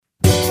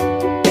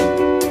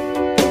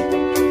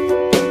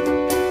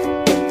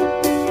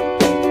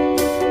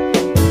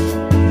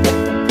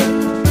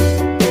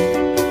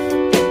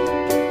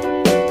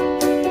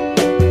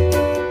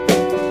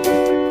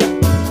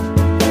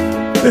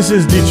This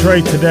is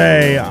Detroit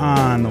Today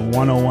on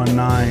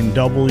 1019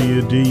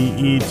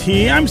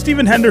 WDET. I'm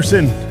Stephen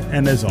Henderson,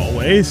 and as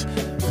always,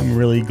 I'm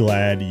really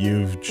glad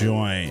you've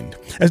joined.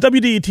 As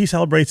WDET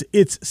celebrates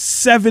its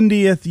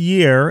 70th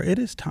year, it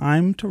is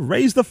time to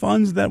raise the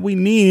funds that we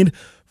need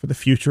for the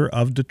future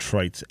of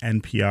Detroit's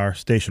NPR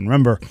station.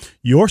 Remember,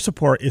 your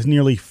support is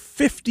nearly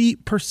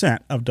 50%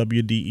 of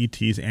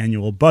WDET's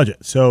annual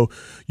budget. So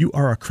you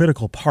are a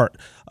critical part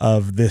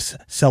of this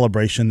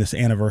celebration, this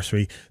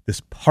anniversary,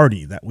 this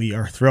party that we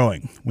are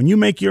throwing. When you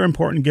make your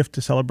important gift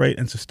to celebrate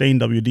and sustain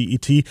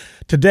WDET,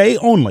 today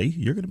only,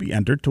 you're going to be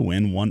entered to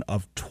win one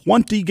of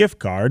 20 gift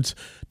cards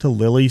to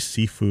Lily's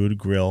Seafood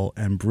Grill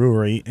and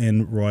Brewery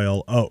in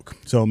Royal Oak.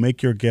 So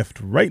make your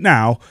gift right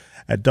now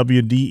at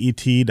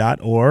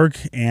WDET.org,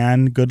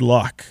 and good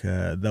luck.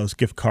 Those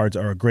gift cards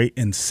are a great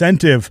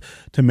incentive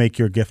to make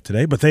your gift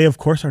today, but they, of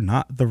course, are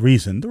not the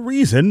reason. The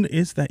reason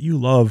is that you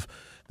love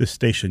this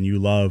station. You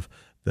love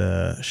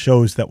the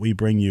shows that we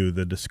bring you,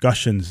 the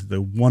discussions,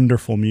 the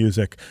wonderful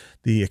music,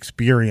 the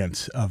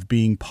experience of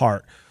being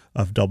part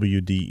of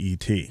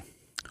WDET.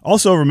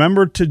 Also,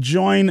 remember to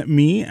join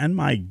me and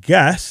my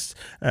guests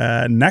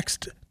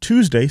next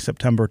Tuesday,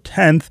 September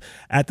 10th,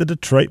 at the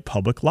Detroit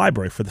Public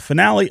Library for the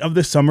finale of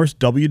this summer's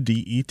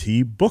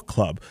WDET Book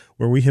Club,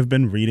 where we have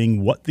been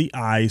reading What the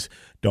Eyes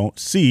Don't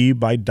See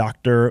by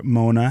Dr.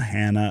 Mona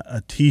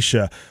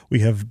Hanna-Attisha. We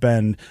have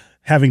been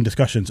having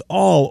discussions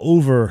all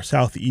over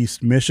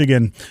Southeast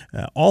Michigan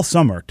all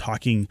summer,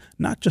 talking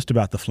not just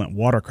about the Flint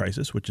water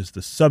crisis, which is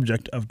the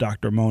subject of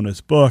Dr. Mona's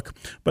book,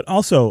 but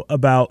also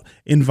about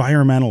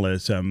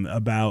environmentalism,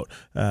 about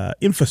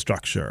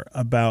infrastructure,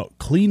 about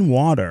clean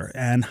water,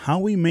 and how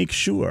we make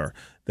sure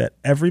that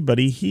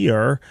everybody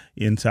here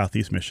in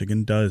Southeast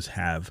Michigan does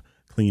have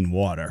clean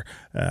water.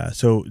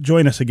 So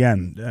join us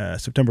again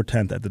September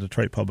 10th at the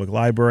Detroit Public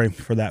Library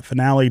for that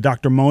finale.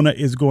 Dr. Mona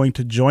is going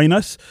to join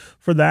us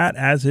for that,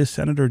 as is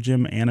Senator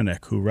Jim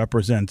Ananich, who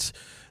represents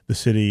the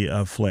city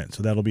of Flint.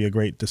 So that'll be a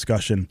great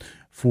discussion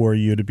for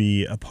you to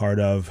be a part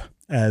of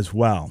as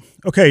well.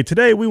 Okay,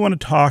 today we want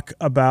to talk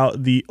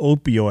about the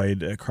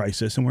opioid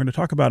crisis, and we're going to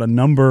talk about a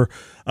number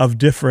of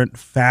different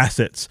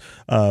facets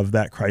of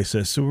that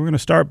crisis. So we're going to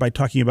start by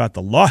talking about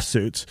the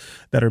lawsuits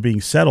that are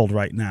being settled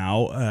right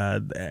now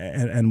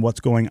and what's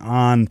going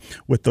on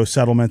with those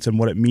settlements and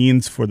what it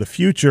means for the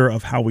future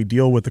of how we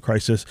deal with the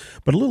crisis.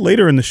 But a little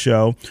later in the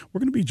show, we're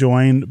going to be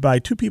joined by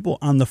two people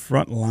on the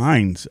front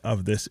lines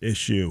of this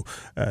issue.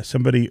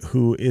 Somebody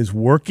who is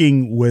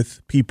working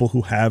with people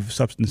who have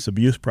substance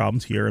abuse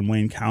problems here in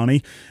Wayne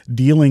County,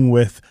 dealing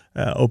with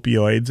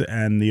opioids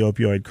and the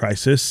opioid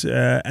crisis.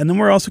 And then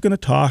we're also going to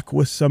talk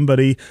with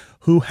somebody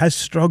who has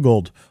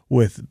struggled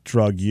with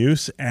drug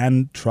use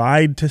and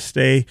tried to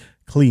stay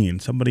clean,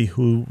 somebody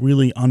who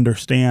really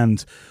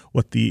understands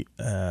what the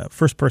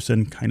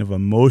first-person kind of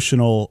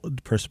emotional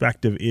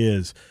perspective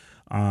is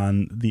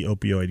on the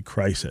opioid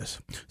crisis.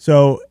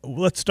 So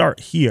let's start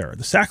here.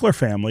 The Sackler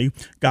family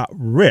got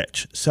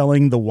rich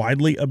selling the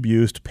widely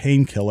abused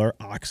painkiller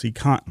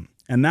OxyContin.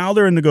 And now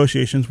they're in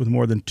negotiations with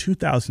more than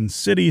 2,000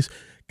 cities,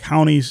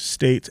 counties,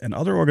 states, and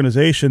other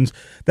organizations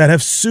that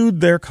have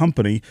sued their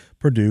company,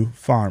 Purdue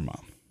Pharma.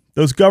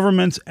 Those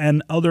governments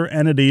and other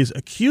entities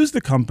accuse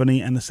the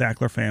company and the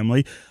Sackler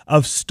family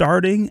of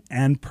starting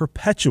and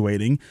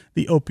perpetuating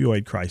the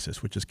opioid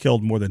crisis, which has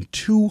killed more than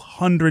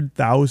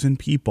 200,000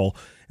 people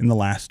in the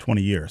last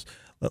 20 years.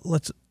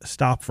 Let's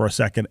stop for a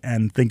second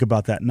and think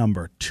about that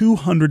number.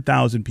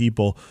 200,000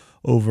 people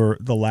over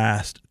the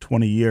last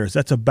 20 years.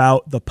 That's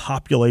about the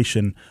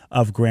population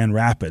of Grand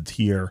Rapids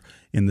here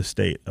in the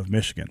state of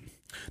Michigan.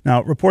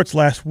 Now, reports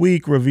last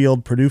week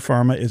revealed Purdue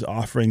Pharma is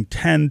offering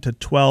 $10 to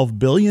 $12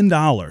 billion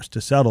to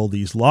settle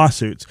these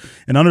lawsuits.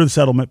 And under the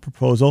settlement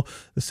proposal,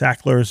 the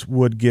Sacklers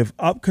would give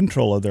up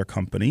control of their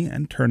company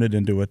and turn it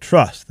into a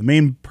trust. The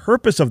main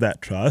purpose of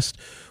that trust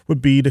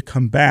would be to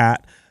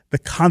combat the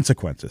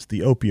consequences,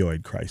 the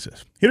opioid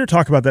crisis. Here to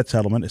talk about that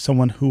settlement is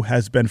someone who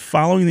has been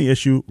following the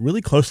issue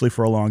really closely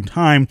for a long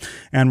time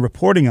and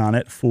reporting on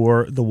it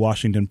for the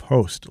Washington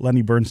Post.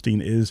 Lenny Bernstein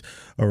is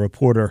a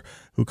reporter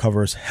who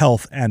covers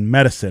health and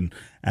medicine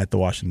at the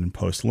Washington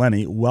Post.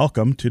 Lenny,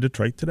 welcome to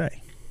Detroit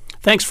Today.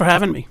 Thanks for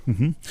having me.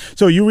 Mm-hmm.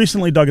 So you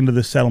recently dug into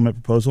this settlement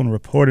proposal and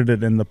reported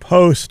it in the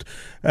Post.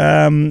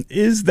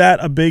 Is that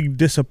a big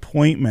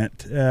disappointment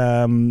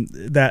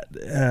that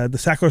the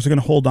Sacklers are going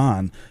to hold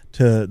on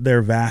to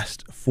their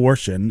vast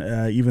fortune,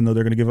 even though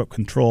they're going to give up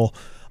control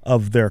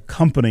of their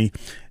company?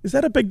 Is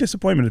that a big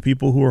disappointment to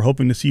people who are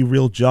hoping to see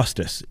real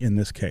justice in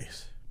this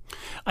case?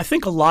 I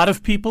think a lot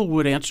of people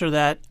would answer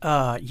that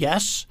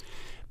yes,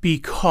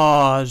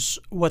 because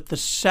what the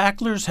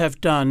Sacklers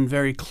have done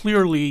very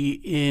clearly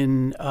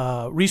in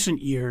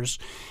recent years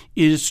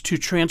is to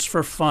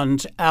transfer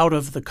funds out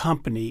of the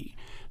company.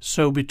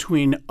 So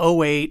between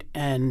 2008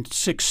 and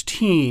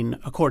 2016,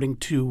 according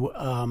to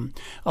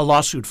a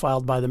lawsuit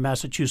filed by the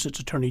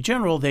Massachusetts Attorney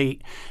General, they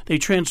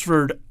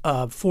transferred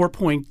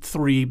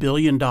 $4.3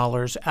 billion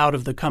out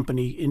of the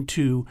company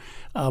into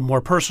more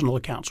personal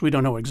accounts. We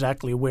don't know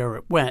exactly where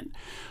it went.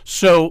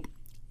 So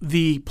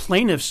the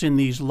plaintiffs in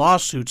these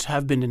lawsuits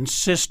have been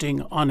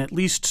insisting on at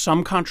least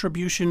some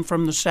contribution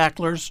from the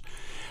Sacklers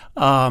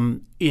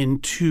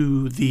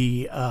into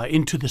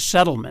the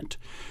settlement.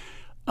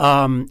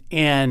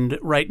 And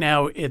right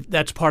now,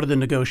 that's part of the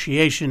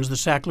negotiations. The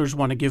Sacklers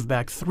want to give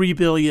back $3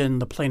 billion.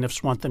 The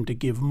plaintiffs want them to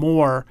give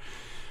more.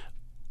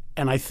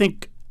 And I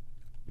think,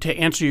 to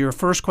answer your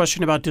first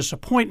question about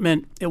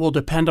disappointment, it will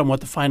depend on what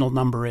the final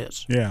number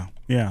is. Yeah.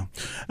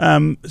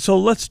 So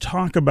let's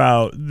talk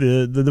about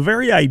the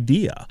very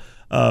idea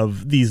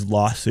of these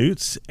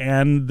lawsuits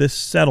and this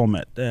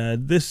settlement.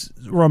 This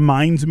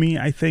reminds me,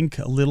 I think,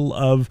 a little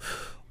of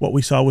what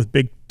we saw with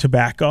big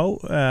tobacco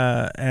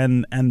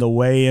and the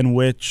way in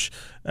which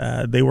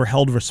they were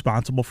held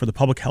responsible for the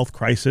public health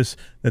crisis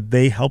that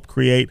they helped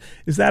create.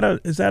 Is that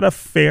a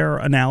fair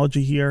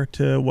analogy here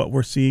to what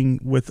we're seeing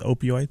with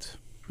opioids?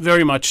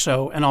 Very much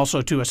so, and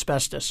also to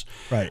asbestos.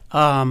 Right.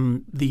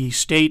 The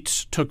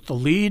states took the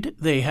lead.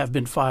 They have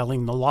been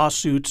filing the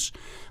lawsuits.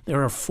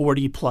 There are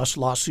 40-plus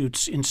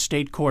lawsuits in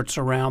state courts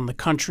around the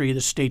country.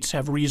 The states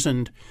have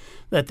reasoned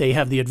that they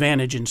have the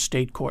advantage in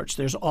state courts.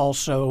 There's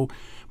also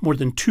more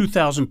than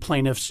 2,000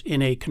 plaintiffs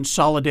in a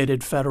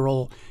consolidated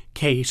federal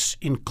case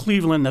in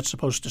Cleveland that's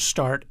supposed to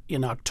start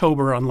in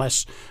October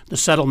unless the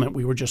settlement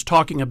we were just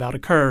talking about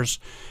occurs.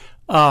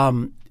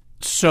 And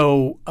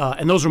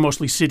those are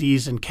mostly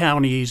cities and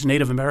counties,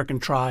 Native American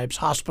tribes,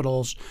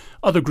 hospitals,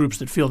 other groups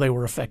that feel they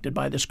were affected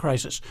by this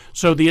crisis.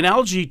 So the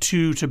analogy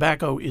to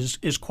tobacco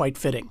is quite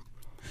fitting.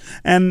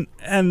 And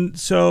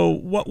so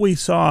what we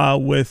saw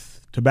with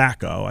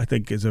tobacco, I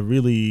think, is a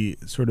really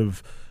sort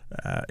of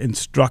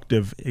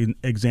instructive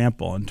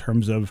example in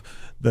terms of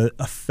the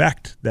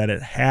effect that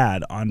it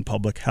had on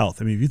public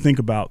health. I mean, if you think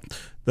about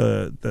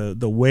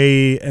the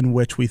way in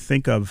which we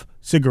think of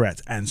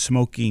cigarettes and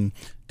smoking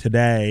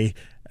today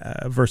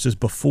versus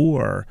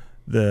before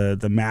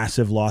the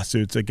massive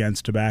lawsuits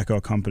against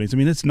tobacco companies, I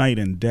mean, it's night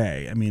and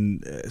day. I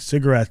mean,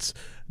 cigarettes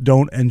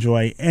don't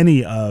enjoy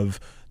any of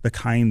the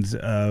kinds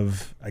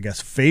of, I guess,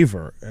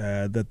 favor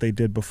that they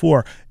did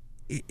before.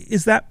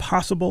 Is that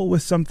possible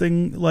with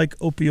something like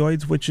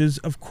opioids, which is,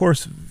 of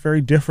course,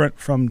 very different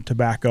from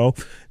tobacco?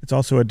 It's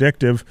also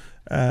addictive,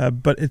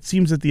 but it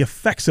seems that the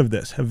effects of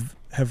this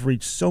have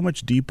reached so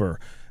much deeper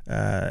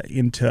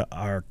into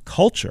our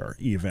culture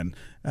even.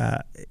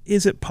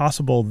 Is it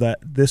possible that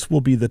this will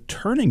be the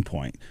turning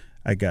point,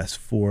 I guess,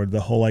 for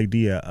the whole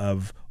idea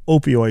of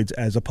opioids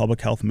as a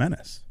public health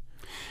menace?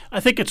 I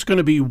think it's going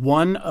to be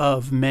one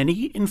of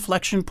many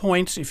inflection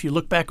points. If you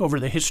look back over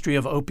the history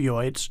of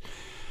opioids,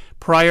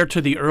 prior to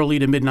the early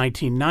to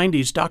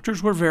mid-1990s,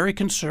 doctors were very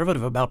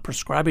conservative about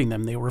prescribing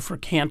them. They were for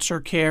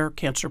cancer care,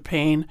 cancer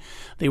pain.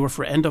 They were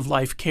for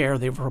end-of-life care.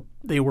 They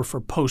were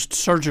for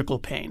post-surgical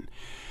pain.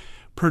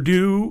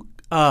 Purdue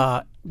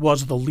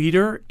was the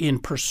leader in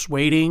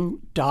persuading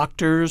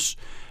doctors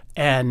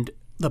and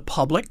the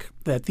public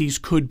that these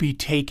could be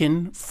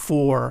taken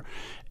for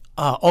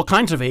all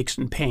kinds of aches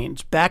and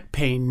pains, back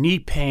pain, knee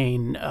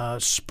pain,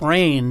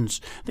 sprains.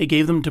 They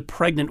gave them to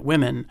pregnant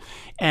women.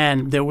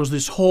 And there was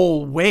this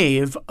whole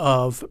wave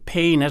of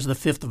pain as the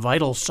fifth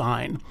vital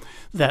sign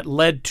that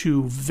led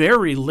to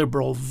very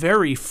liberal,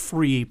 very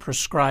free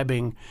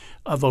prescribing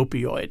of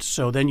opioids.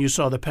 So then you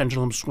saw the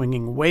pendulum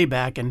swinging way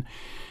back. And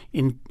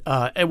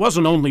it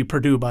wasn't only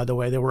Purdue, by the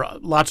way. There were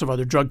lots of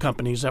other drug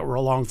companies that were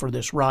along for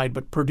this ride,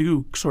 but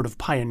Purdue sort of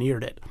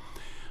pioneered it.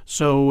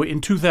 So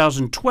in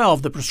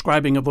 2012, the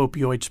prescribing of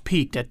opioids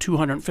peaked at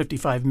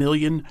 255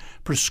 million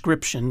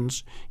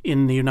prescriptions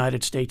in the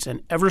United States.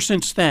 And ever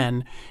since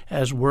then,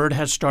 as word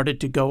has started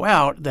to go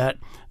out that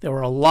there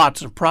were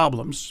lots of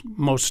problems,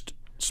 most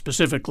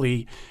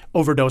specifically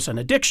overdose and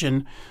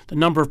addiction, the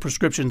number of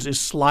prescriptions is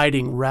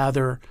sliding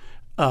rather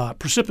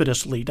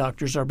precipitously.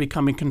 Doctors are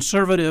becoming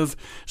conservative.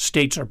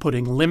 States are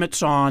putting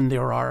limits on.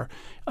 There are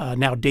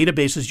now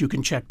databases you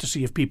can check to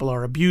see if people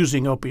are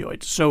abusing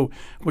opioids. So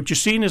what you're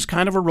seeing is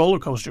kind of a roller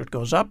coaster. It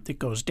goes up, it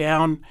goes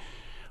down.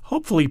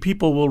 Hopefully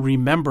people will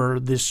remember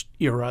this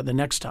era the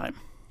next time.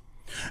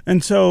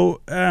 And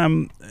so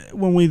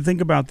when we think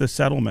about the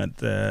settlement,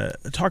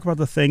 talk about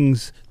the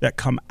things that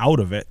come out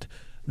of it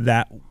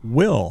that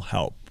will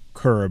help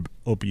curb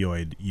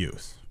opioid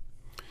use.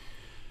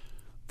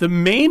 The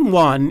main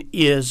one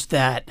is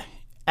that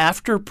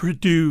after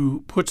Purdue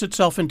puts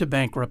itself into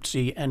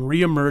bankruptcy and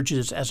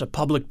reemerges as a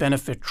public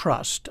benefit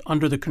trust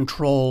under the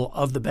control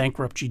of the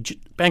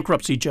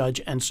bankruptcy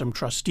judge and some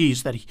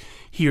trustees that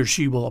he or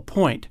she will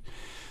appoint,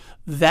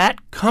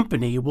 that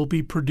company will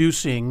be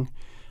producing,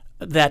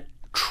 that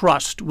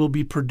trust will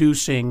be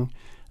producing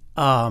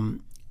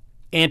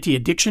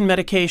anti-addiction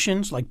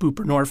medications like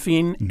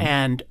buprenorphine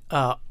and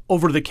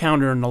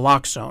over-the-counter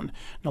naloxone.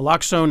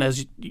 Naloxone,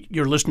 as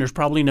your listeners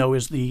probably know,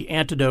 is the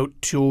antidote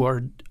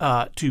to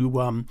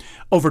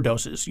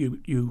overdoses.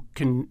 You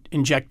can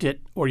inject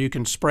it or you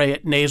can spray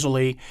it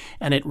nasally,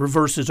 and it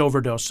reverses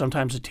overdose.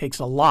 Sometimes it takes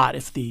a lot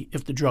if the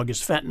drug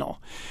is fentanyl.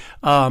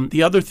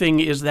 The other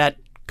thing is that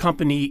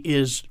company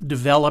is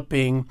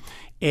developing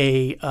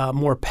a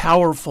more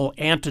powerful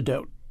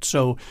antidote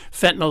So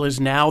fentanyl is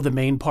now the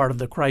main part of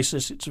the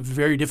crisis. It's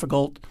very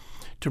difficult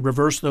to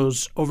reverse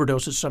those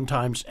overdoses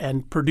sometimes.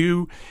 And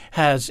Purdue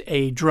has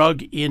a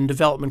drug in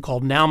development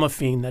called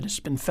nalmefene that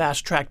has been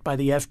fast-tracked by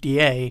the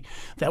FDA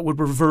that would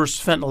reverse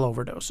fentanyl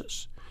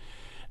overdoses.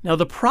 Now,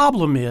 the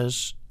problem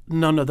is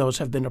none of those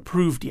have been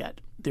approved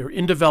yet. They're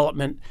in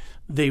development.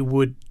 They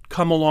would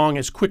come along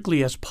as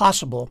quickly as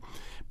possible,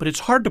 but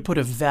it's hard to put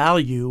a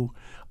value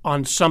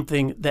on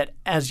something that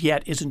as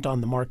yet isn't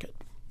on the market.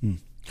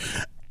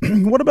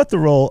 What about the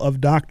role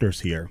of doctors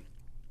here?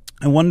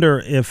 I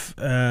wonder if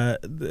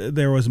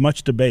there was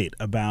much debate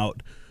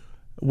about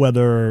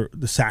whether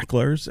the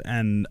Sacklers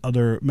and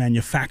other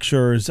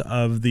manufacturers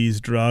of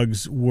these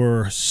drugs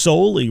were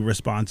solely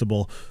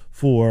responsible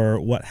for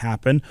what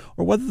happened,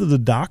 or whether the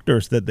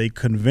doctors that they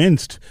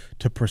convinced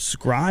to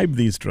prescribe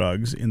these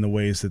drugs in the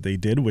ways that they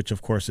did, which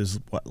of course is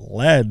what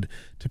led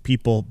to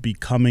people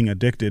becoming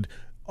addicted,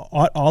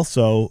 ought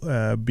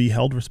also be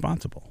held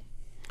responsible.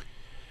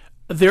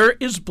 There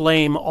is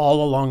blame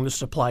all along the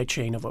supply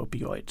chain of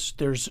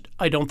opioids.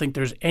 I don't think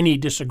there's any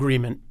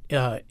disagreement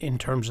in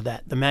terms of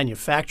that. The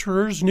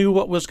manufacturers knew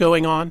what was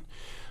going on.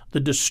 The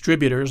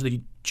distributors,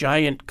 the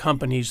giant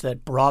companies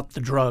that brought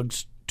the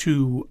drugs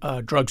to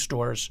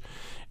drugstores,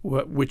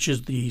 which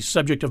is the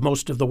subject of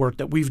most of the work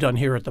that we've done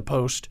here at the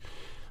Post,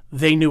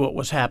 they knew what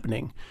was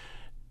happening.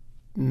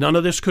 None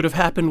of this could have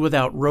happened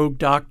without rogue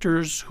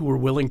doctors who were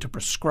willing to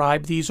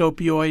prescribe these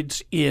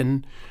opioids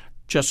in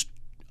just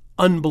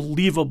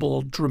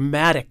unbelievable,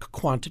 dramatic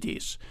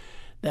quantities.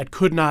 That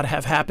could not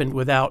have happened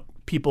without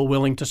people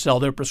willing to sell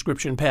their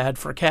prescription pad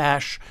for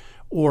cash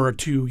or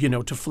to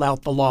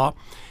flout the law.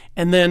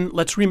 And then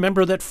let's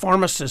remember that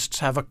pharmacists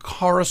have a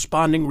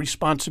corresponding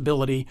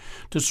responsibility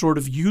to sort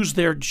of use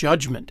their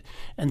judgment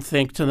and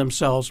think to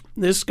themselves,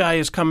 this guy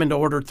is coming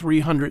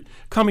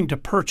to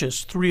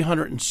purchase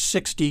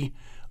 360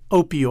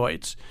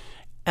 opioids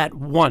at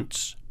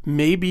once.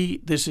 Maybe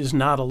this is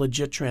not a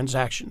legit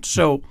transaction.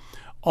 So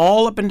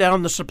all up and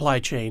down the supply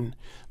chain,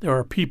 there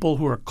are people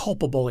who are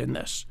culpable in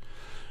this.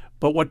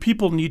 But what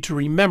people need to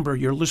remember,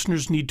 your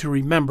listeners need to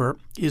remember,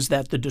 is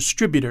that the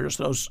distributors,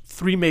 those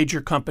three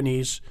major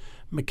companies,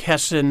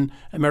 McKesson,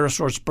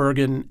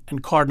 AmerisourceBergen,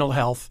 and Cardinal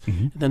Health,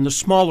 and then the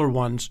smaller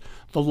ones,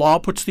 the law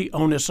puts the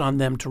onus on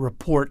them to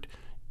report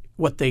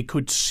what they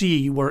could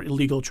see were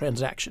illegal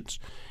transactions.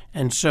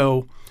 And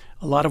so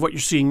a lot of what you're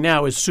seeing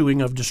now is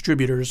suing of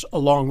distributors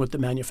along with the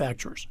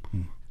manufacturers.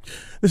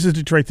 This is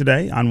Detroit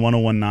Today on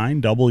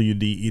 1019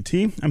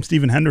 WDET. I'm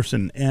Stephen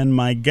Henderson, and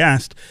my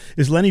guest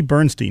is Lenny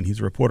Bernstein.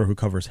 He's a reporter who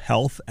covers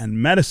health and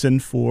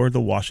medicine for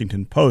the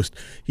Washington Post.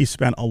 He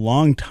spent a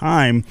long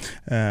time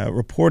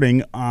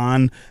reporting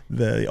on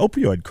the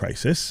opioid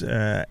crisis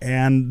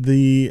and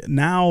the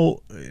now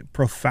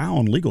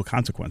profound legal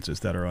consequences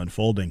that are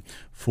unfolding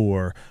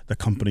for the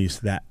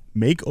companies that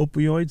make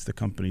opioids, the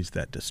companies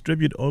that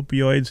distribute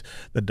opioids,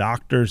 the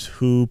doctors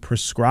who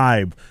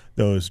prescribe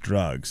those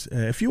drugs.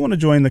 If you want to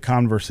join the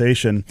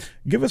conversation,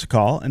 give us a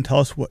call and tell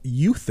us what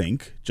you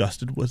think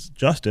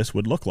justice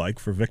would look like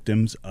for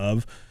victims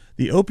of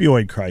the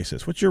opioid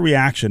crisis. What's your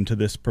reaction to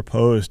this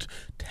proposed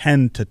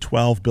 $10 to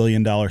 $12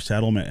 billion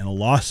settlement in a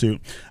lawsuit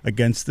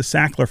against the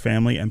Sackler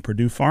family and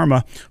Purdue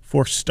Pharma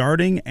for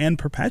starting and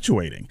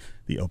perpetuating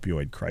the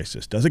opioid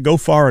crisis? Does it go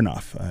far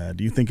enough?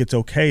 Do you think it's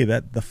okay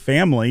that the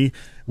family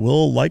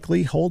will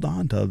likely hold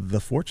on to the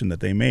fortune that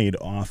they made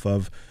off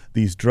of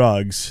these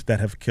drugs that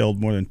have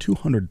killed more than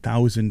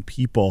 200,000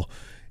 people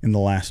in the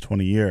last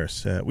 20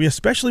 years? We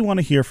especially want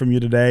to hear from you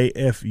today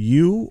if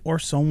you or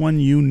someone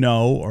you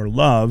know or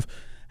love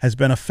has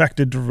been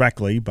affected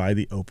directly by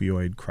the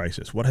opioid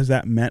crisis. What has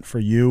that meant for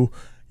you,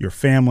 your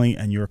family,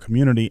 and your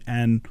community?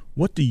 And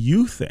what do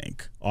you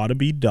think ought to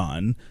be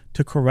done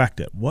to correct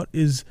it? What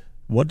does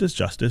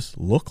justice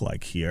look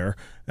like here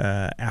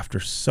after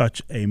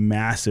such a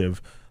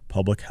massive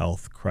public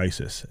health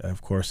crisis?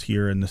 Of course,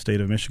 here in the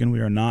state of Michigan,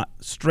 we are not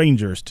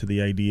strangers to the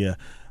idea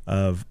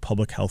of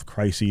public health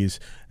crises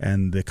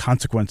and the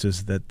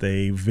consequences that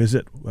they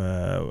visit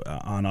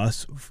on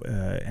us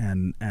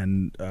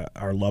and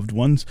our loved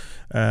ones.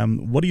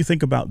 What do you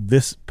think about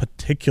this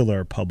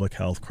particular public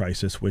health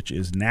crisis, which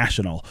is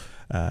national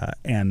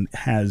and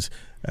has,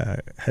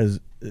 as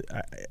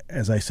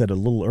I said a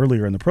little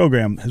earlier in the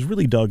program, has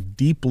really dug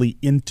deeply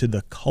into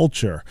the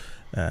culture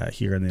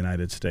here in the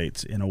United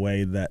States in a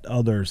way that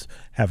others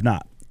have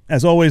not?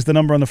 As always, the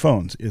number on the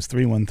phones is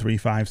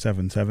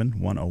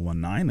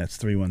 313-577-1019. That's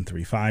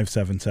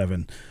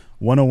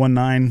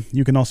 313-577-1019.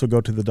 You can also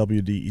go to the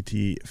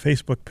WDET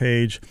Facebook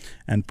page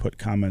and put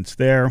comments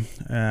there,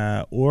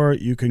 or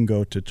you can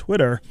go to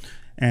Twitter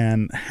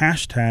and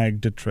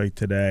hashtag Detroit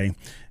Today,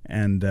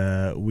 and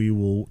we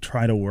will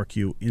try to work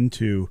you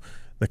into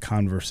the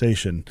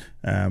conversation.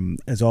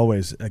 As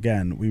always,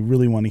 again, we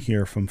really want to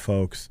hear from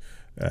folks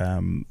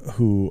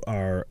who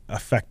are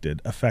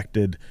affected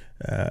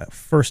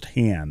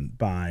firsthand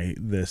by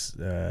this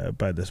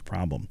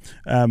problem.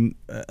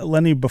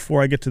 Lenny,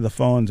 before I get to the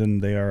phones,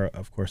 and they are,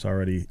 of course,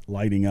 already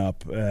lighting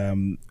up,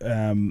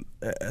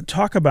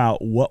 talk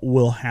about what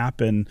will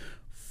happen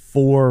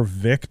 4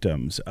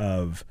 victims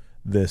of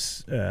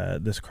this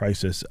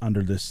crisis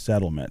under this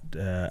settlement.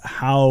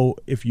 How,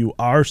 if you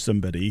are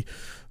somebody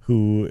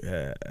who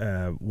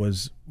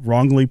was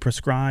wrongly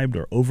prescribed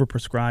or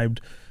overprescribed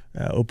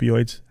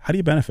opioids, how do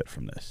you benefit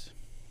from this?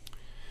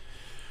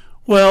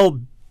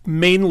 Well,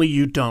 mainly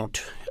you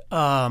don't.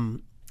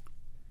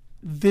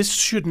 This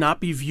should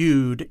not be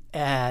viewed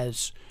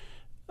as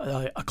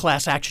a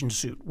class action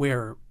suit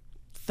where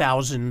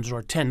thousands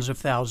or tens of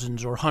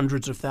thousands or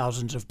hundreds of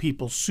thousands of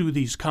people sue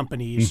these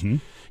companies. Mm-hmm.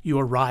 You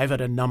arrive at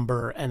a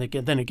number, and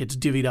then it gets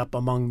divvied up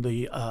among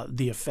the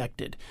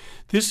affected.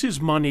 This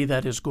is money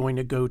that is going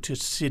to go to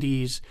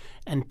cities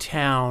and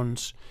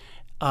towns,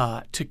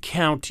 to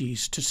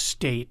counties, to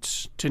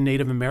states, to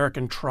Native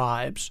American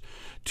tribes,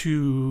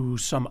 to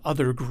some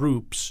other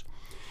groups,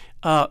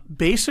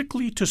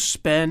 basically to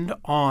spend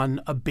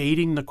on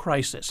abating the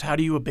crisis. How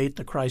do you abate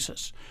the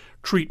crisis?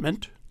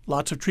 Treatment.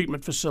 Lots of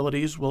treatment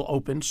facilities will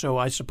open. So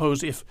I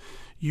suppose if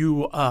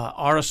you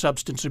are a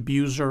substance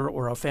abuser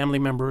or a family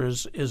member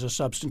is a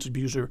substance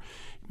abuser,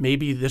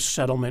 maybe this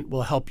settlement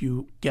will help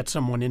you get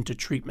someone into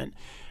treatment.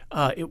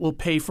 It will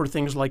pay for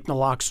things like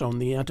naloxone,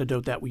 the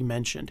antidote that we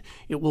mentioned.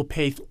 It will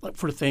pay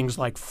for things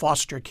like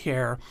foster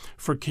care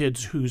for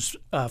kids whose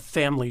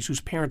families,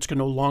 whose parents can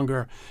no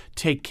longer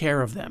take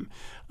care of them.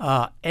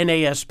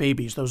 NAS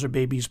babies, those are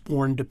babies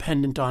born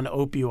dependent on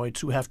opioids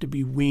who have to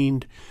be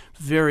weaned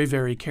very,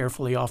 very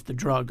carefully off the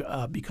drug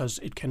because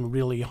it can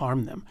really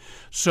harm them.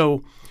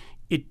 So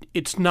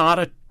it's not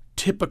a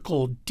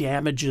typical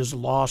damages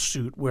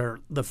lawsuit where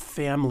the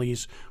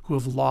families who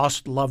have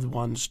lost loved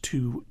ones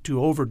to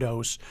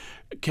overdose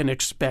can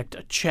expect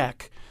a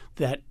check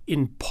that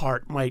in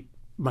part might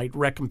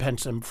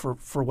recompense them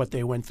for what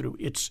they went through.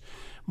 It's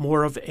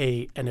more of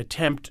an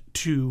attempt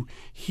to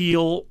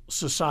heal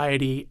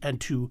society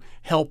and to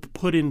help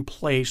put in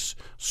place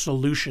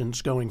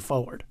solutions going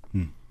forward.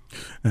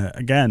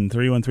 Again,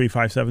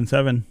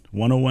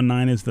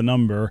 313-577-1019 is the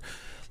number.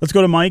 Let's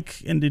go to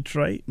Mike in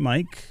Detroit.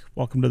 Mike,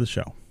 welcome to the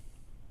show.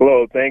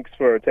 Hello, thanks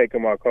for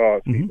taking my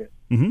call, Stephen.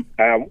 Mm-hmm.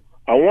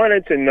 I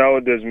wanted to know,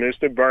 does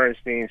Mr.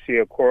 Bernstein see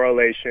a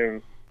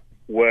correlation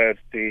with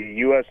the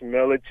U.S.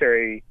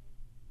 military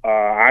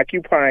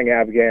occupying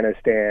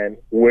Afghanistan,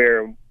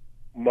 where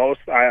most,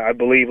 I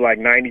believe, like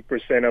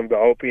 90% of the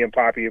opium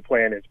poppy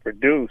plant is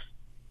produced,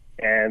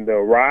 and the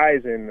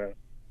rise in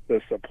the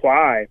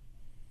supply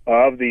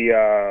of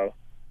the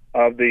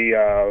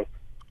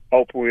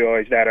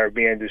opioids that are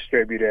being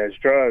distributed as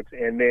drugs,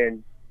 and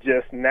then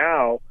just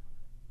now,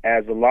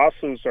 as the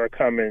lawsuits are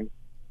coming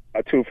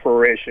to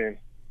fruition,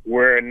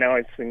 we're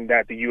announcing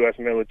that the U.S.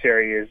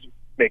 military is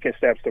making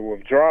steps to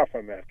withdraw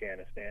from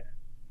Afghanistan.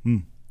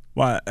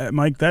 Well,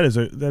 Mike, that is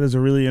a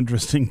really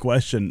interesting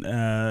question.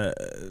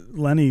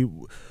 Lenny,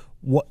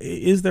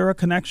 is there a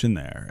connection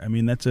there? I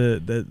mean, that's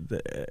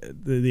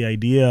the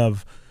idea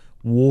of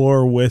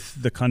war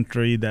with the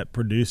country that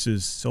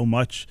produces so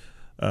much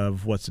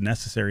of what's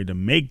necessary to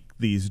make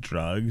these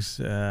drugs.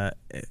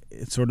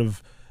 It sort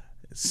of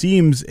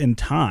seems in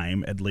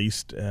time, at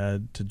least,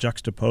 to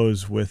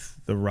juxtapose with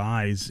the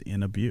rise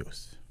in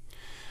abuse.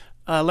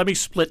 Let me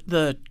split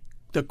the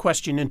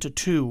question into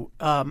two.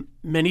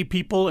 Many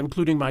people,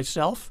 including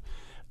myself,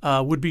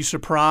 were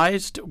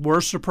surprised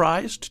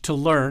to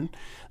learn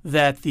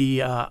that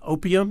the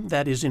opium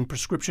that is in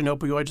prescription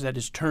opioids, that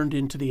is turned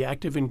into the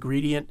active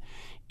ingredient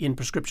in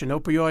prescription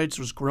opioids,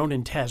 was grown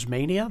in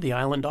Tasmania, the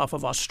island off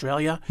of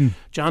Australia.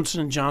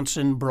 Johnson &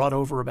 Johnson brought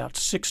over about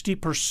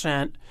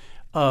 60%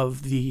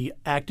 of the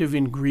active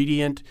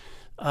ingredient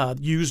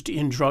used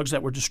in drugs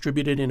that were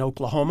distributed in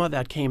Oklahoma.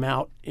 That came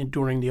out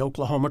during the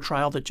Oklahoma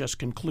trial that just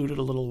concluded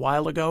a little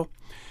while ago.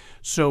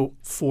 So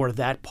for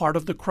that part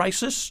of the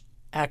crisis,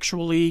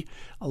 actually,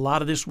 a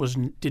lot of this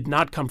did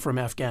not come from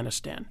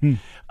Afghanistan.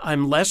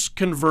 I'm less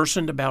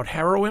conversant about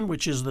heroin,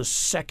 which is the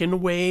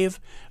second wave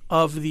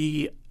of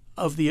the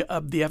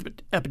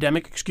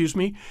epidemic,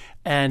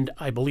 and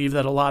I believe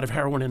that a lot of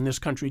heroin in this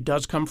country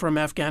does come from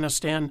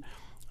Afghanistan.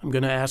 I'm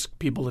going to ask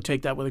people to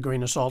take that with a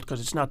grain of salt because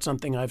it's not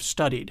something I've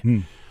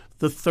studied.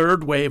 The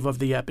third wave of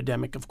the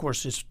epidemic, of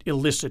course, is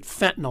illicit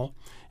fentanyl,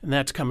 and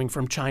that's coming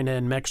from China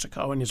and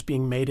Mexico and is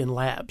being made in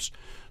labs.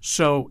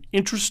 So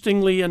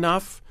interestingly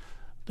enough,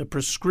 the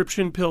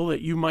prescription pill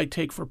that you might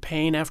take for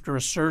pain after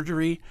a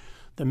surgery,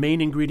 the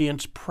main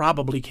ingredients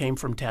probably came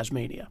from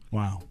Tasmania.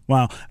 Wow.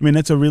 I mean,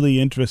 that's a really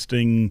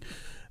interesting,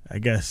 I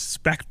guess,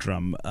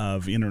 spectrum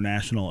of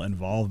international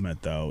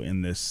involvement, though,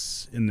 in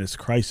this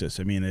crisis.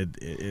 I mean,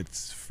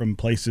 it's from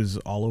places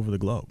all over the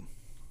globe.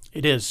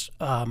 It is.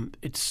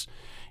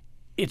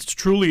 It's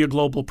truly a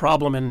global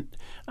problem, and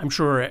I'm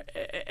sure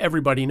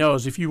everybody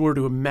knows if you were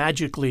to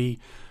magically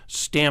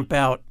stamp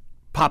out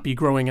poppy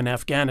growing in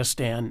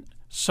Afghanistan,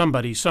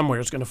 somebody somewhere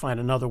is going to find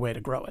another way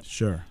to grow it.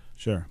 Sure.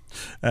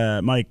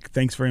 Mike,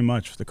 thanks very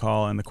much for the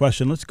call and the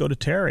question. Let's go to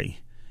Terry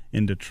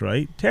in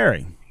Detroit.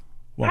 Terry.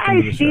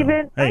 Hi,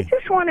 Stephen. Hey. I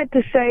just wanted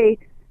to say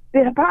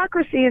the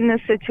hypocrisy in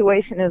this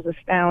situation is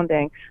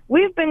astounding.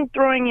 We've been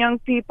throwing young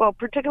people,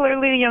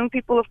 particularly young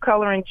people of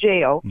color, in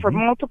jail for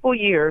multiple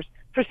years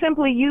for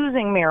simply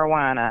using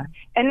marijuana.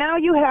 And now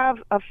you have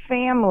a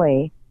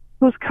family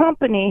whose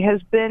company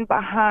has been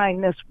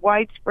behind this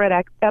widespread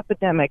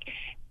epidemic,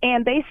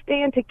 and they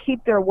stand to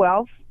keep their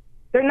wealth.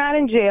 They're not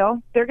in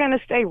jail. They're going to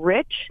stay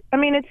rich. I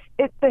mean,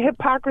 the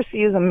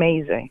hypocrisy is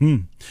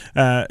amazing.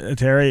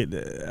 Terry,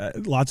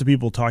 lots of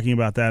people talking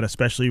about that,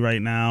 especially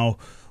right now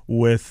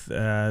with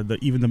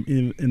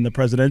in the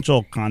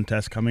presidential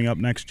contest coming up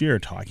next year,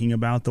 talking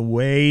about the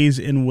ways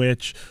in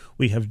which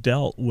we have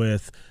dealt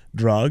with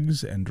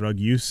drugs and drug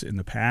use in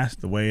the past,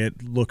 the way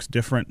it looks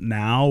different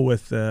now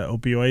with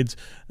opioids.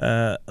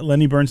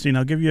 Lenny Bernstein,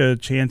 I'll give you a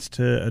chance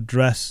to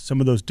address some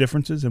of those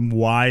differences and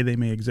why they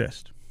may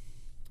exist.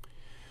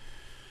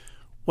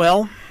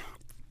 Well,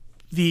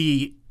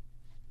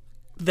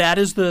 that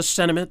is the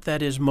sentiment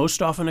that is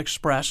most often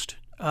expressed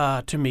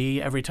to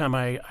me every time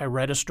I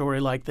read a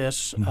story like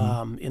this,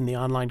 in the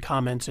online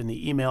comments, in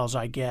the emails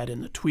I get,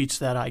 in the tweets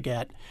that I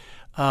get.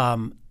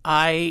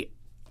 I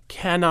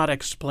cannot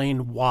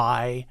explain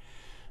why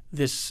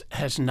this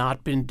has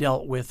not been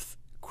dealt with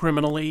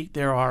criminally.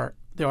 There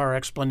are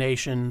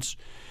explanations.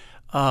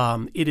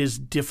 It is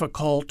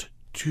difficult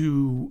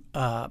to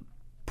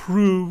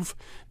prove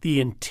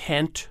the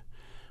intent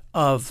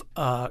of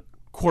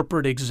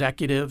corporate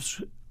executives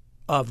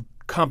of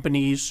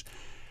companies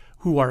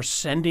who are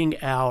sending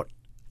out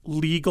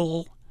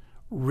legal,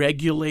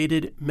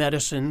 regulated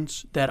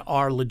medicines that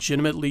are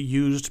legitimately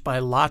used by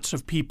lots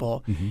of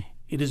people.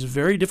 It is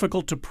very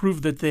difficult to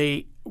prove that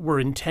they were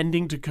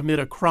intending to commit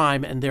a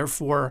crime and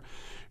therefore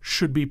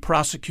should be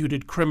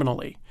prosecuted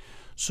criminally.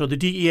 So the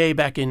DEA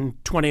back in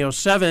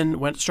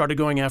 2007 started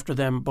going after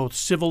them both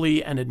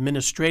civilly and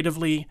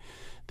administratively.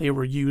 They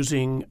were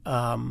using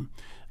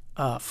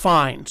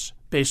fines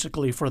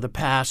basically for the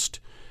past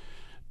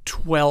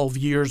 12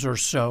 years or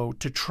so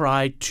to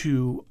try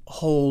to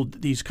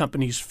hold these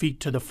companies'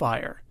 feet to the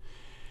fire.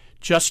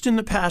 Just in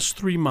the past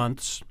 3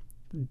 months,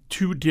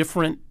 2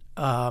 different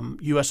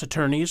U.S.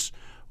 attorneys,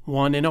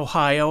 one in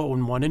Ohio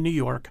and one in New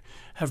York,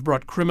 have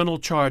brought criminal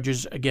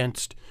charges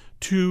against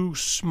 2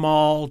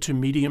 small to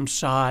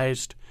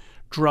medium-sized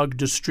drug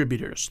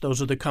distributors.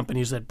 Those are the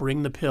companies that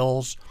bring the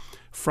pills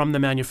from the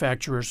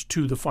manufacturers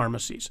to the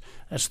pharmacies.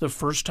 That's the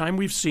first time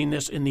we've seen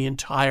this in the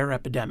entire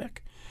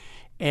epidemic.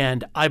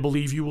 And I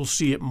believe you will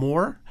see it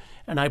more,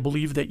 and I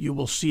believe that you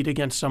will see it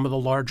against some of the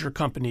larger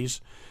companies,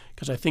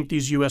 because I think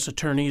these U.S.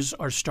 attorneys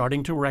are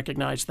starting to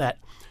recognize that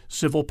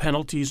civil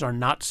penalties are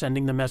not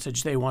sending the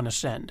message they want to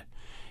send.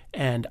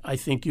 And I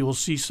think you will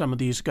see some of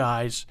these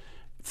guys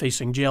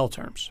facing jail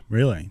terms.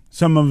 Really?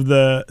 Some of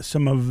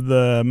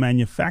the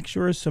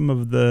manufacturers, some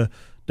of the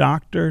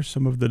doctors,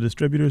 some of the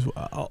distributors,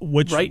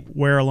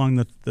 where along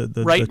the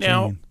right chain?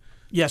 Now,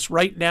 yes,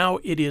 right now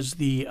it is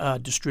the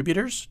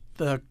distributors,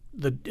 the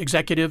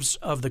executives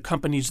of the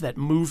companies that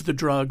move the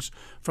drugs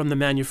from the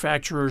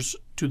manufacturers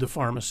to the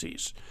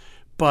pharmacies.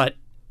 But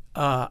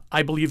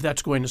I believe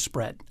that's going to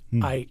spread.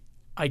 I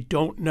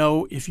don't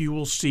know if you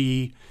will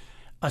see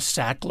a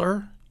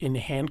Sackler in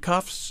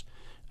handcuffs.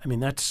 I mean,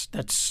 that's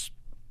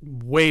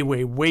way,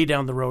 way, way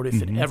down the road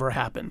if it ever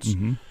happens.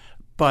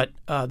 But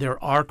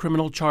there are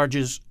criminal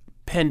charges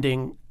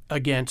pending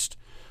against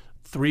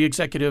 3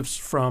 executives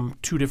from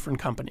 2 different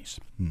companies.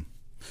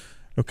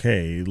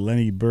 Okay,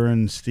 Lenny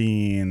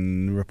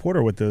Bernstein,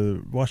 reporter with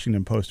the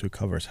Washington Post who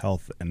covers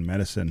health and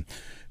medicine.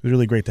 It was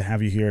really great to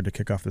have you here to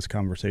kick off this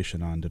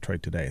conversation on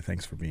Detroit Today.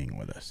 Thanks for being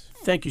with us.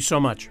 Thank you so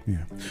much.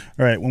 Yeah.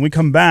 All right, when we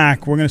come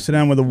back, we're going to sit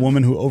down with a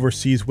woman who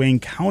oversees Wayne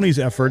County's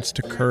efforts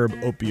to curb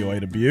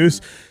opioid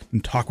abuse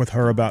and talk with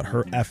her about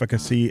her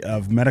efficacy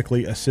of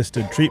medically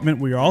assisted treatment.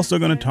 We are also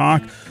going to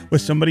talk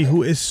with somebody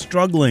who is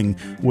struggling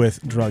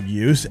with drug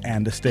use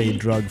and to stay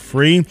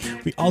drug-free.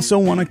 We also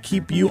want to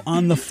keep you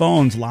on the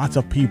phones. Lots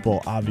of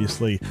people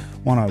obviously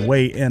want to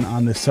weigh in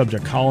on this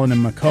subject. Colin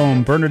and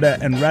Macomb,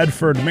 Bernadette and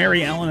Redford,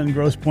 Mary Ellen and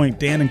Grosse Pointe,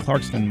 Dan and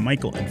Clarkston,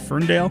 Michael and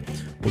Ferndale.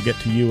 We'll get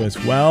to you as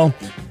well.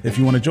 If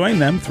you want to join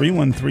them,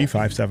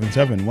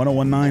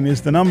 313-577-1019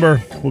 is the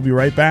number. We'll be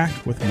right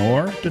back with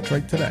more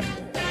Detroit Today.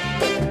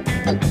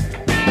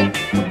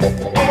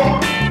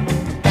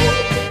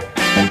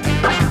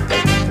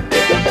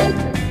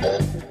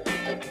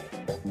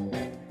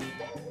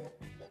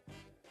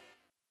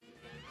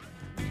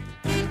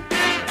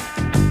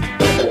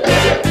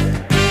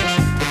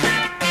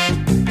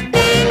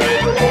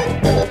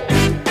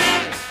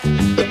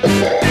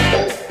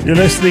 You're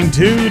listening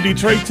to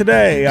Detroit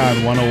Today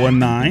on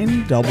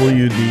 1019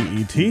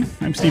 WDET.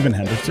 I'm Stephen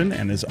Henderson,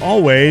 and as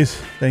always,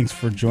 thanks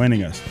for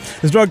joining us.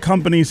 As drug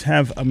companies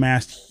have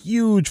amassed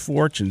huge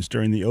fortunes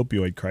during the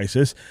opioid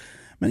crisis,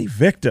 many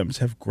victims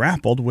have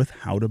grappled with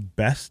how to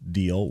best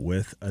deal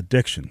with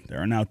addiction.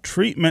 There are now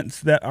treatments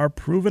that are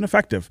proven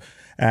effective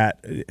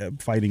at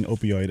fighting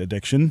opioid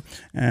addiction.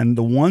 And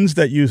the ones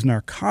that use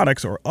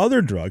narcotics or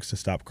other drugs to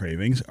stop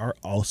cravings are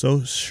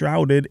also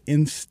shrouded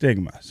in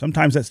stigma.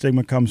 Sometimes that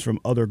stigma comes from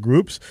other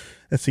groups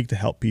that seek to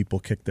help people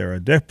kick their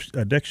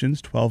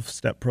addictions,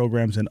 12-step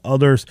programs, and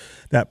others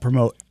that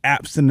promote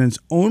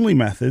abstinence-only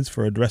methods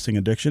for addressing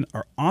addiction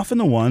are often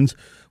the ones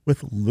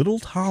with little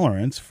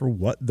tolerance for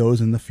what those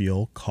in the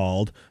field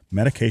called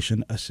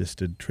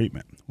medication-assisted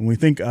treatment. When we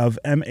think of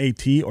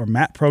MAT or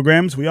MAT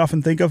programs, we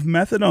often think of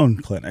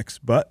methadone clinics,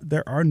 but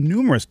there are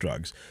numerous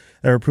drugs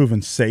that are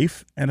proven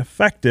safe and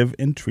effective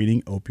in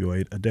treating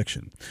opioid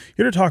addiction.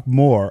 Here to talk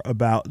more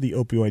about the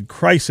opioid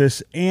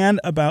crisis and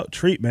about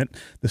treatment,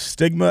 the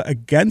stigma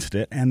against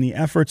it, and the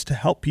efforts to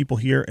help people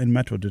here in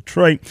Metro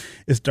Detroit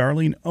is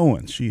Darlene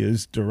Owens. She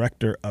is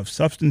Director of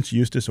Substance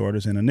Use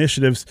Disorders and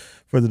Initiatives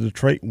for the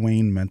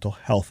Detroit-Wayne Mental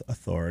Health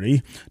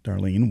Authority.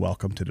 Darlene,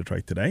 welcome to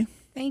Detroit Today.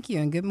 Thank you,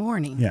 and good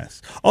morning.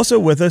 Yes. Also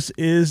with us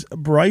is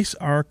Bryce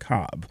R.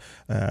 Cobb,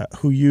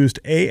 who used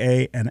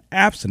AA and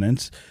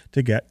abstinence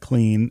to get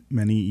clean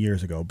many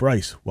years ago.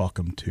 Bryce,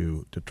 welcome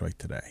to Detroit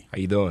Today. How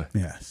you doing?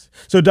 Yes.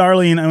 So,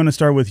 Darlene, I want to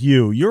start with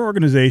you. Your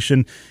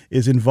organization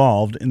is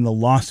involved in the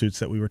lawsuits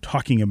that we were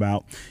talking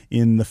about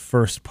in the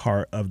first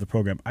part of the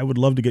program. I would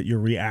love to get your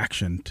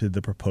reaction to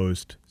the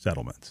proposed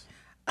settlements.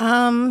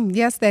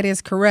 Yes, that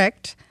is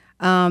correct,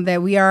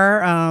 that we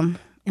are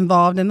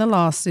involved in the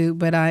lawsuit,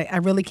 but I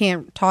really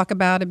can't talk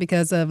about it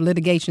because of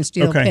litigation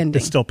still pending.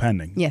 It's still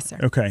pending. Yes, sir.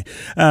 Okay.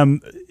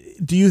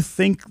 Do you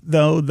think,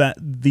 though, that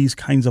these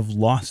kinds of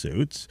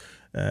lawsuits,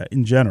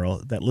 in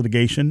general, that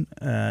litigation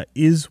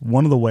is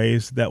one of the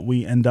ways that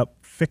we end up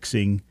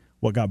fixing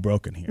what got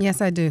broken here? Yes,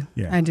 I do.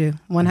 Yeah. I do,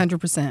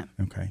 100%.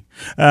 Okay.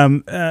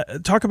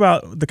 Talk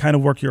about the kind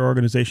of work your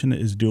organization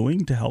is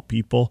doing to help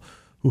people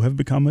who have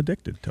become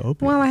addicted to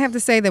opioids. Well, I have to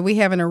say that we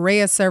have an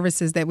array of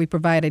services that we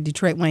provide at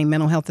Detroit-Wayne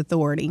Mental Health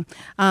Authority.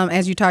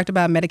 As you talked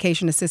about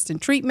medication-assisted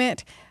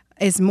treatment,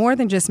 it's more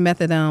than just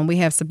methadone. We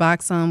have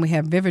Suboxone, we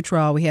have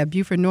Vivitrol, we have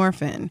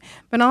buprenorphine,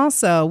 but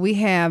also we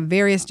have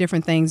various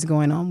different things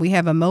going on. We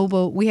have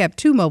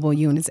two mobile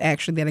units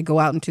actually that go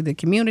out into the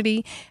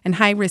community and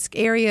high-risk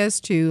areas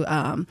to,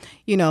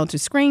 to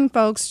screen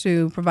folks,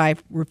 to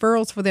provide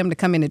referrals for them to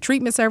come into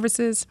treatment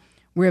services.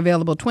 We're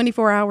available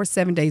 24 hours,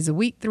 7 days a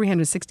week,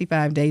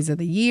 365 days of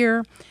the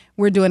year.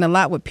 We're doing a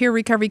lot with peer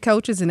recovery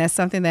coaches, and that's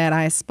something that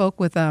I spoke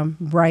with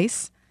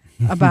Bryce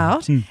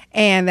about,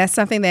 and that's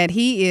something that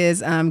he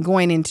is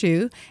going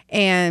into.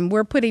 And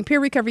we're putting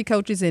peer recovery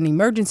coaches in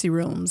emergency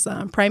rooms,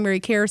 primary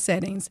care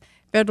settings,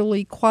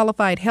 federally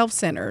qualified health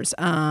centers,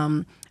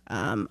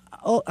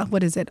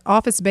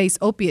 office-based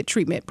opiate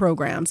treatment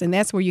programs. And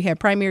that's where you have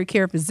primary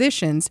care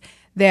physicians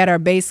that are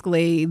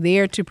basically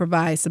there to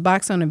provide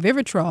Suboxone and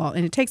Vivitrol,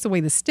 and it takes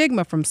away the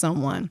stigma from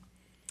someone.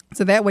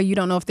 So that way you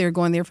don't know if they're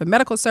going there for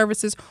medical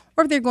services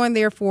or if they're going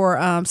there for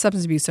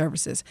substance abuse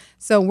services.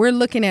 So we're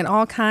looking at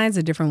all kinds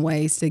of different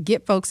ways to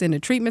get folks into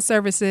treatment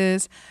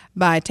services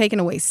by taking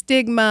away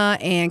stigma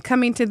and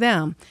coming to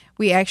them.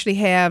 We actually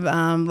have,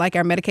 like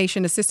our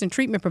medication-assisted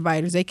treatment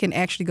providers, they can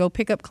actually go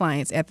pick up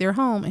clients at their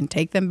home and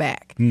take them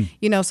back.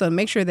 So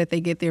make sure that they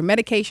get their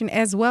medication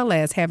as well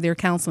as have their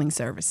counseling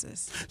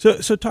services.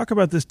 So talk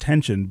about this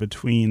tension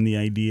between the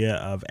idea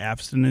of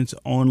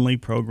abstinence-only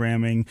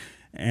programming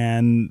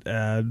and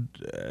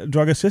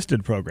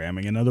drug-assisted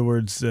programming. In other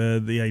words,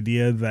 the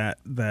idea that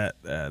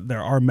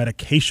there are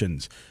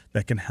medications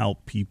that can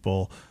help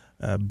people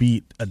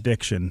beat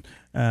addiction.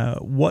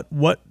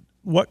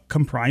 What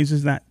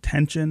comprises that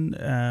tension,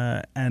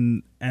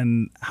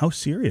 and how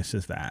serious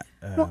is that?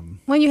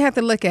 When you have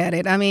to look at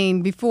it, I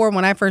mean, before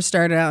when I first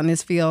started out in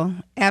this field,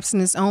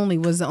 abstinence only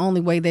was the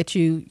only way that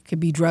you could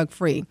be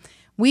drug-free.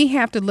 We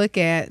have to look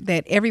at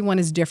that everyone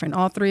is different.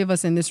 All three of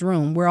us in this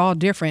room, we're all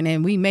different,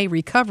 and we may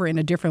recover in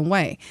a different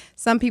way.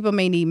 Some people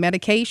may need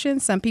medication.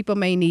 Some people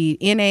may need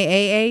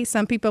NAAA.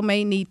 Some people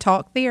may need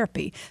talk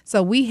therapy.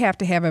 So we have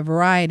to have a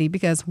variety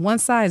because one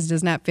size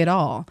does not fit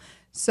all.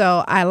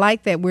 So I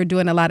like that we're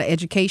doing a lot of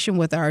education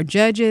with our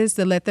judges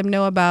to let them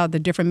know about the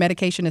different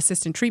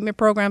medication-assisted treatment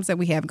programs that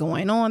we have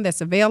going on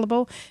that's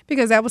available,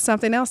 because that was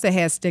something else that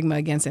has stigma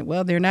against it.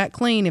 Well, they're not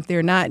clean if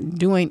they're not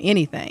doing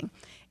anything.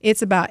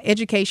 It's about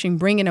education,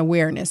 bringing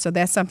awareness. So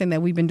that's something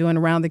that we've been doing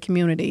around the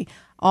community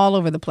all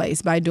over the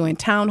place by doing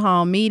town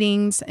hall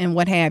meetings and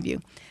what have you.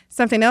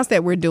 Something else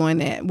that we're doing,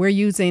 that we're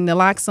using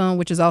naloxone,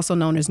 which is also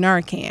known as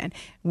Narcan.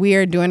 We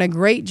are doing a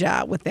great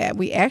job with that.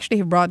 We actually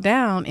have brought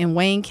down in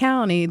Wayne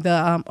County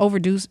the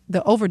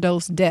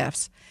overdose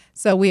deaths.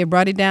 So we have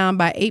brought it down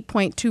by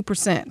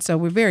 8.2%. So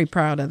we're very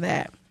proud of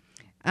that.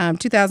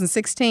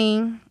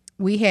 2016,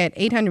 we had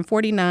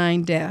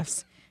 849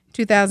 deaths.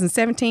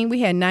 2017,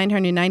 we had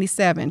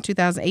 997.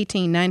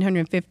 2018,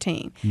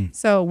 915.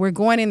 So we're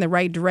going in the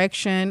right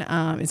direction.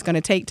 It's going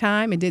to take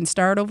time. It didn't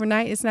start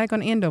overnight. It's not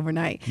going to end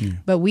overnight.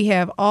 But we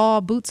have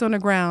all boots on the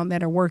ground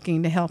that are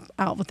working to help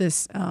out with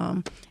this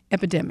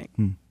epidemic.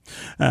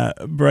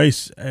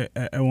 Bryce,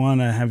 I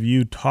want to have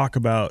you talk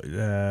about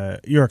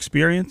your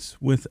experience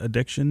with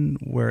addiction,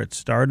 where it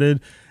started,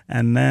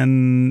 and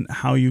then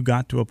how you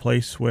got to a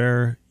place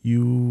where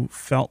you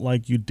felt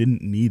like you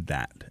didn't need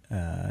that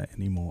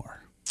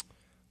anymore?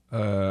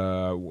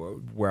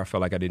 Where I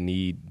felt like I didn't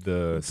need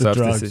the drugs,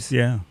 substances.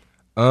 yeah.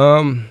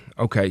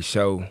 Okay,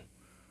 so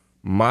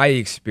my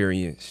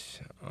experience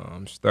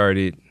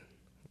started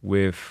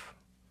with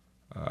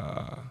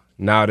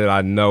now that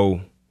I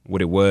know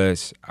what it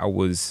was, I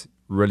was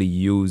really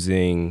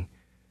using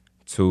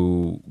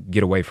to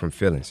get away from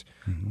feelings.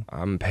 Mm-hmm.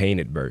 I'm pain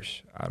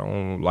adverse. I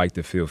don't like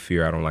to feel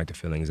fear. I don't like to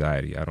feel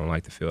anxiety. I don't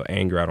like to feel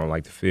anger. I don't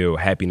like to feel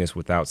happiness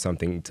without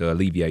something to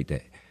alleviate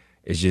that.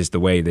 It's just the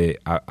way that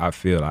I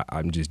feel.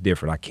 I'm just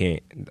different. I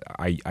can't.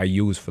 I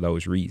use for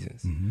those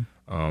reasons.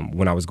 Mm-hmm.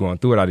 When I was going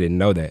through it, I didn't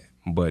know that.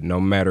 But no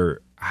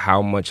matter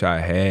how much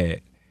I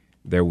had,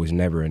 there was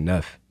never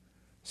enough.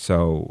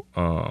 So,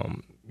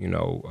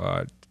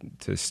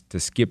 to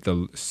skip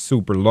the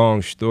super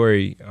long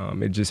story,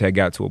 it just had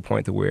got to a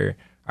point to where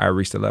I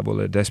reached a level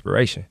of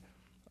desperation.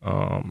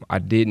 I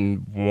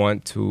didn't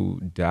want to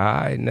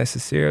die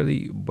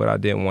necessarily, but I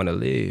didn't want to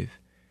live.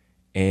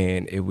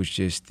 And it was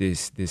just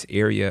this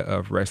area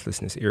of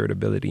restlessness,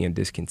 irritability, and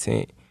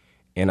discontent,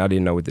 and I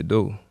didn't know what to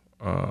do.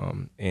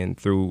 And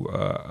through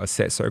a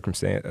set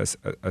circumstances,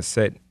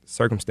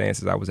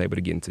 I was able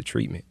to get into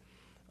treatment.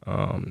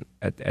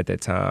 At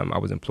that time, I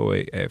was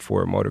employed at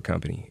Ford Motor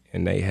Company,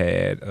 and they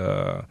had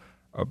a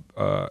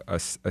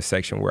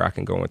section where I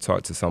can go and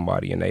talk to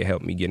somebody, and they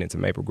helped me get into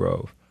Maple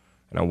Grove.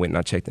 And I went and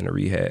I checked into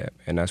rehab,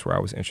 and that's where I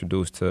was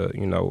introduced to,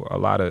 a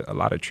lot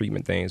of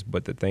treatment things.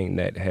 But the thing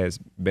that has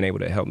been able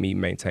to help me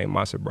maintain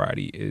my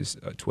sobriety is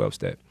a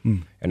 12-step,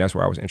 and that's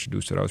where I was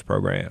introduced to those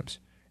programs.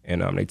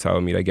 And they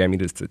gave me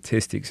the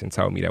statistics and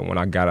told me that when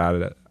I got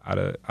out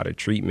of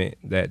treatment,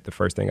 that the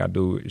first thing I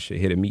do is should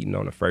hit a meeting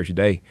on the first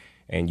day,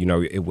 and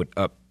it would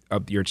up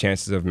your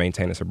chances of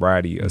maintaining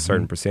sobriety a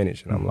certain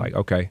percentage. And I'm like,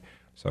 okay.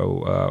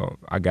 So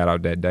I got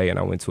out that day and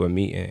I went to a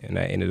meeting, and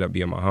that ended up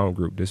being my home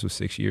group. This was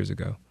 6 years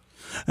ago.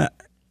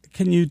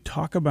 Can you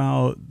talk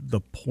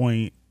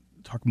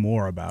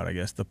more about, I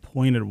guess, the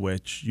point at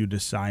which you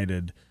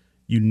decided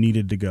you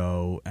needed to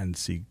go and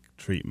seek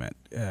treatment?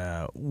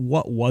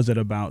 What was it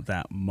about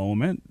that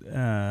moment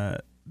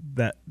that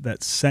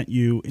sent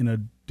you in a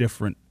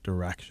different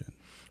direction?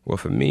 Well,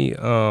 for me,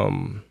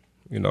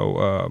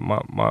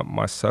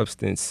 my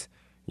substance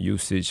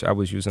usage, I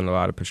was using a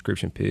lot of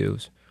prescription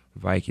pills,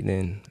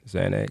 Vicodin,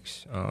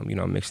 Xanax,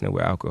 mixing it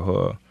with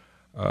alcohol.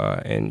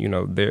 And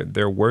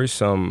there were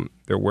some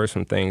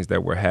things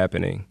that were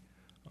happening,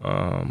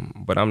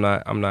 but I'm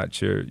not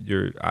sure.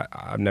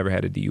 I've never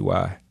had a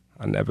DUI.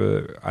 I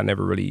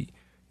never really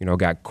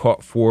got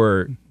caught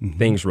for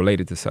things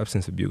related to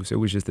substance abuse. It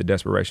was just the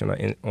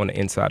desperation on the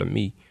inside of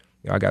me.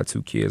 I got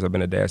 2 kids. I've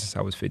been a dad since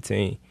I was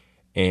 15,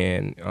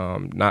 and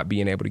not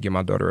being able to give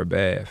my daughter a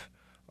bath,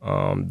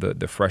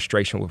 the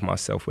frustration with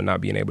myself with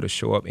not being able to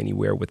show up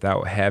anywhere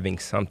without having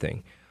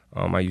something.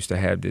 I used to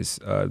have this,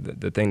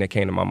 the thing that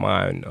came to my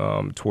mind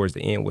towards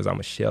the end was I'm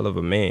a shell of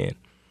a man.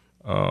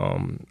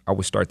 I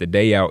would start the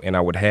day out and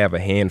I would have a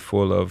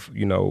handful of,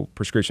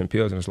 prescription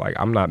pills. And it's like,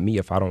 I'm not me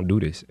if I don't do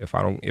this.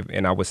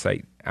 And I would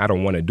say, I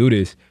don't want to do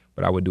this,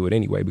 but I would do it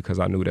anyway because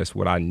I knew that's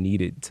what I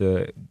needed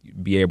to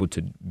be able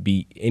to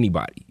be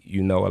anybody.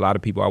 A lot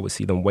of people, I would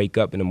see them wake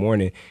up in the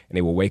morning and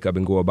they would wake up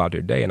and go about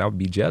their day, and I would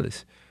be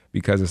jealous.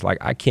 Because it's like,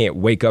 I can't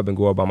wake up and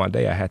go about my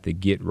day. I had to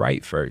get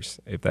right first,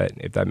 if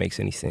that makes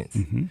any sense.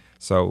 Mm-hmm.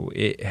 So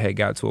it had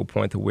got to a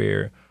point to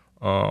where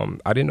I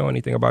didn't know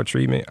anything about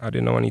treatment. I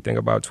didn't know anything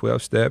about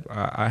 12-step.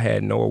 I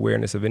had no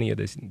awareness of any of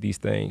these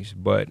things,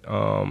 but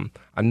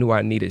I knew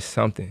I needed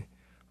something.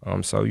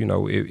 So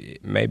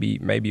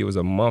maybe it was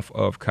a month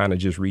of kind of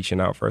just reaching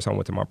out. First, I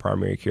went to my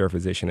primary care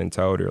physician and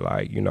told her,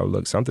 like,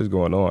 look, something's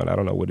going on. I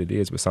don't know what it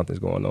is, but something's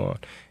going on.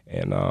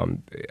 And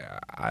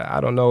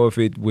I don't know if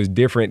it was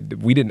different.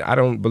 I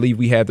don't believe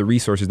we had the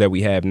resources that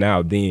we have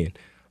now then,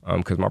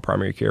 because my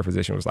primary care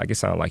physician was like, it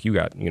sounded like you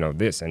got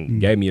this,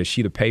 and gave me a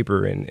sheet of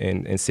paper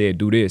and said,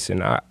 do this.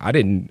 And I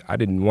didn't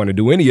want to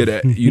do any of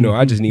that.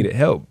 I just needed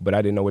help, but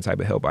I didn't know what type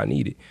of help I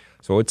needed.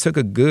 So it took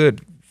a good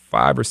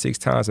 5 or 6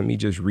 times of me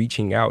just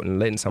reaching out and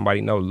letting somebody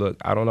know, look,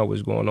 I don't know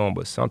what's going on,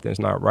 but something's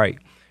not right.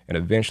 And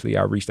eventually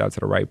I reached out to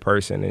the right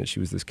person, and she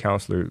was this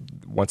counselor,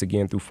 once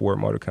again through Ford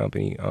Motor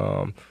Company,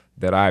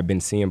 that I had been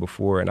seeing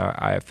before, and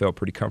I had felt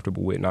pretty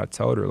comfortable with. And I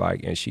told her,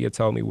 and she had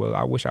told me, well,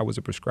 I wish I was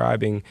a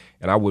prescribing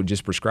and I would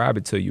just prescribe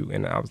it to you.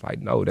 And I was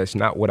like, no, that's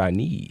not what I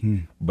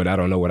need, but I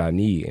don't know what I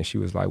need. And she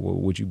was like, well,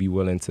 would you be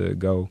willing to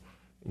go,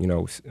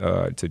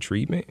 to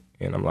treatment?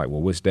 And I'm like,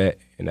 well, what's that?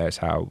 And that's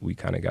how we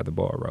kind of got the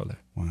ball rolling.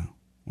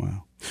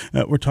 Wow.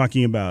 We're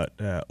talking about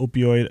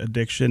opioid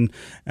addiction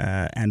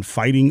and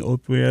fighting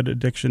opioid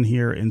addiction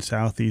here in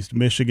Southeast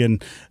Michigan.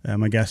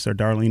 My guests are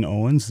Darlene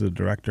Owens, the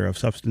Director of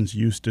Substance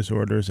Use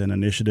Disorders and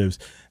Initiatives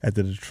at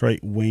the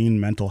Detroit-Wayne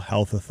Mental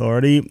Health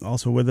Authority.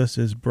 Also with us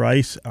is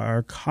Bryce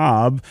R.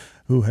 Cobb,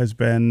 who has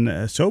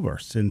been sober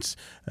since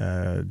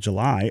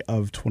July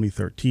of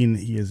 2013.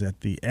 He is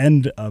at the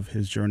end of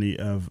his journey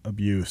of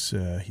abuse.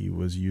 He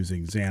was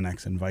using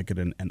Xanax and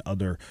Vicodin and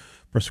other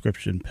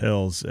prescription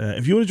pills.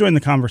 If you want to join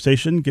the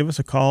conversation, give us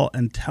a call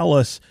and tell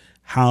us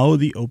how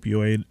the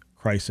opioid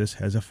crisis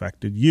has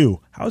affected you.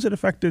 How has it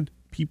affected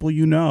people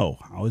you know?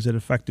 How has it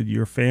affected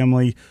your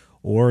family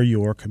or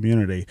your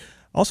community?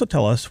 Also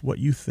tell us what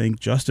you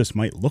think justice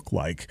might look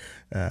like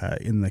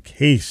in the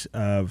case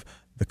of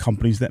the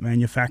companies that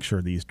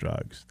manufacture these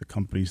drugs, the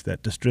companies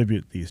that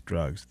distribute these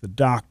drugs, the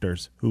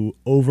doctors who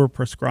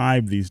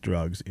overprescribe these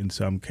drugs in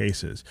some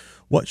cases.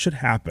 What should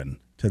happen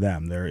to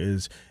them? There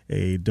is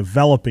a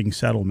developing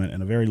settlement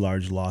in a very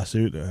large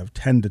lawsuit of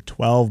 $10 to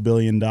 $12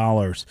 billion.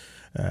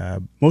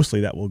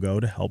 Mostly that will go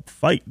to help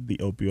fight the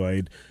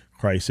opioid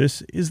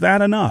crisis. Is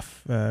that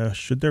enough?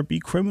 Should there be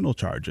criminal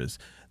charges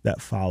that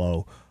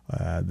follow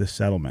this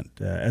settlement?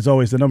 As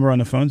always, the number on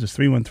the phones is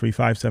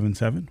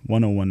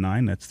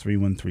 313-577-1019. That's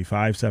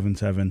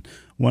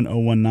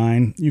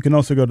 313-577-1019. You can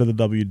also go to the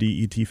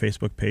WDET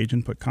Facebook page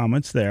and put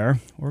comments there,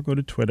 or go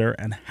to Twitter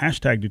and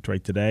hashtag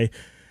Detroit Today,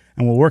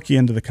 and we'll work you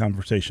into the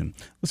conversation.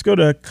 Let's go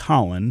to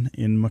Colin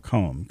in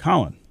Macomb.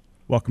 Colin,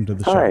 welcome to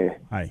the show. Hi.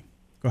 Hi.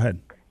 Go ahead.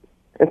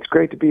 It's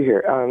great to be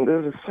here.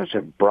 This is such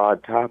a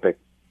broad topic,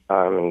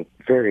 and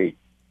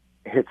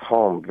hits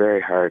home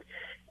very hard.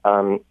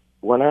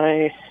 When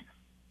I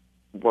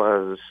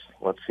was,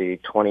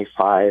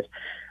 25,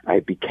 I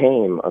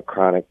became a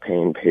chronic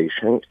pain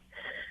patient,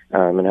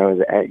 and I was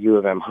at U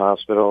of M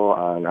Hospital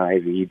on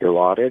IV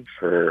Dilaudid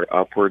for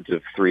upwards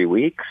of 3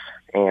 weeks.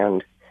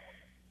 And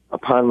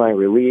upon my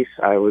release,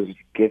 I was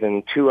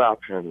given two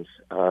options: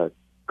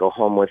 go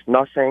home with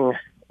nothing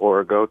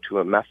or go to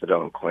a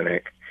methadone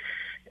clinic.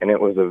 And it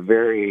was a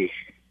very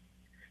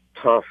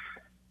tough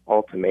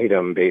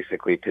ultimatum,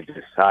 basically, to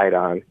decide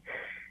on.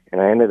 And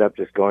I ended up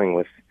just going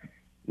with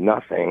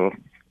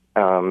nothing,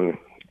 and,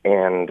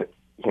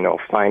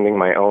 finding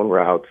my own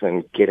routes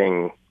and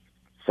getting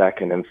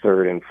second and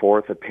third and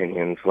fourth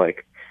opinions,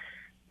 like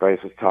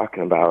Bryce was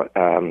talking about,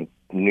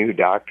 new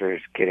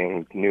doctors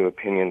getting new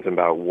opinions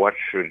about what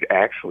should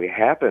actually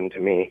happen to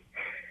me.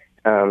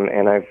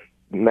 And I've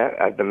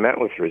been met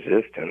with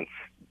resistance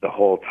the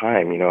whole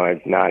time.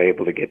 I'm not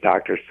able to get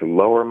doctors to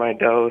lower my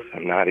dose.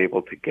 I'm not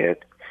able to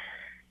get,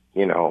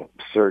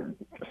 certain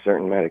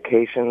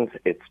medications.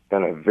 It's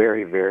been a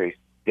very, very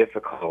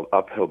difficult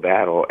uphill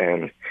battle,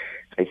 and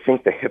I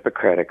think the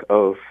Hippocratic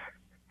Oath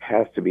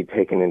has to be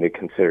taken into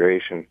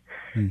consideration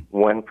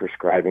when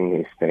prescribing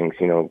these things.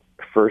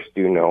 First,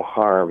 do no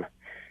harm.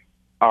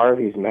 Are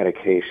these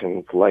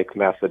medications like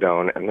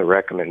methadone and the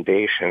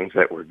recommendations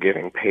that we're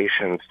giving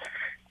patients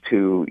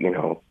to,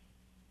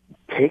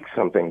 take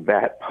something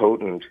that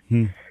potent?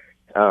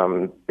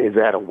 Is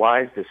that a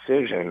wise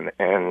decision?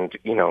 And,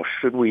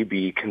 should we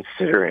be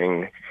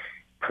considering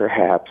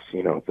perhaps,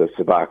 the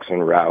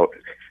Suboxone route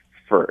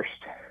first?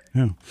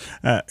 Yeah.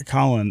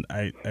 Colin,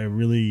 I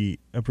really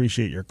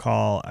appreciate your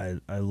call.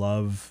 I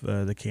love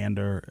the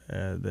candor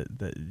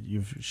that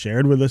you've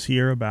shared with us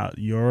here about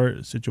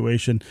your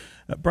situation.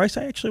 Bryce,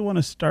 I actually want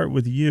to start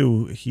with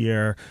you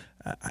here.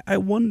 I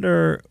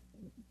wonder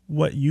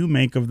what you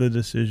make of the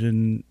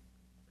decision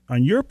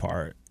on your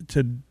part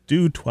to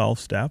do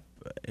 12-step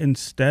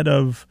instead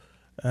of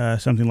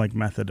something like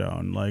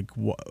methadone. Like,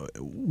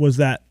 was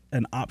that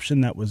an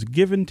option that was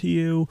given to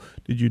you?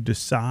 Did you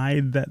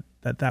decide that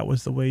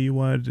was the way you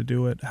wanted to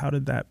do it? How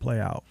did that play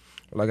out?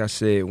 Like I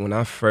said, when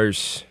I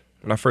first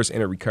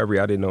entered recovery,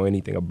 I didn't know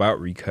anything about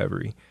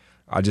recovery.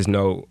 I just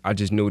knew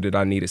that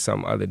I needed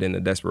something other than the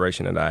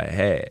desperation that I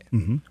had.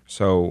 Mm-hmm.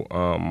 So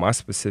my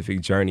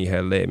specific journey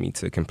had led me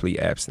to complete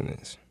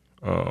abstinence.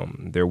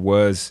 There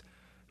was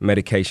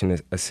medication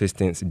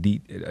assistance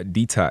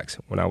detox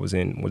when I was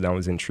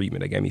in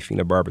treatment. They gave me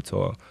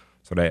phenobarbital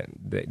so that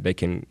they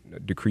can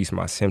decrease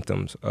my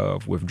symptoms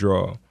of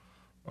withdrawal.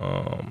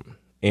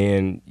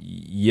 And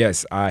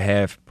yes, I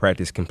have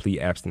practiced complete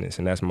abstinence,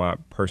 and that's my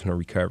personal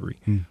recovery.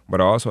 But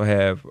I also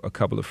have a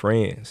couple of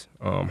friends,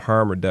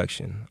 harm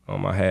reduction.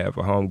 I have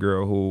a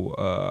homegirl who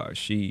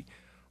she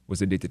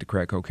was addicted to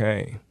crack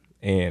cocaine,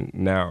 and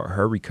now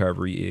her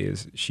recovery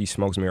is she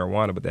smokes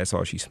marijuana, but that's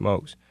all she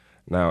smokes.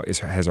 Now,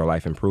 has her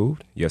life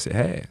improved? Yes, it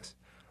has.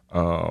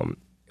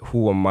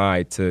 Who am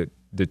I to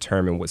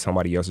determine what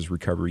somebody else's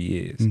recovery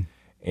is?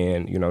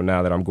 And,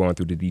 now that I'm going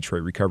through the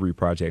Detroit Recovery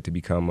Project to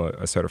become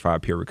a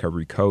certified peer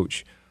recovery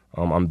coach,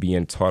 I'm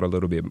being taught a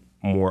little bit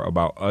more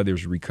about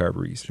others'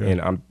 recoveries. Sure.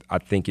 And I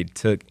think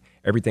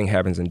everything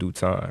happens in due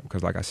time.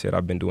 Because like I said,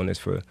 I've been doing this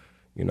for,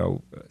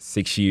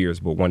 6 years,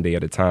 but one day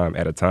at a time.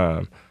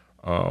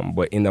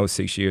 But in those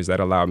 6 years,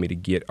 that allowed me to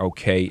get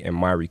okay in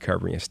my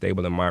recovery and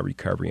stable in my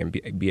recovery and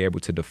be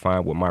able to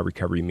define what my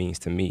recovery means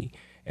to me.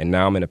 And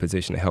now I'm in a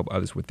position to help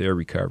others with their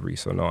recovery.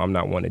 So no, I'm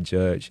not one to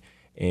judge.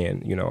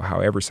 And,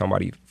 however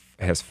somebody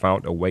has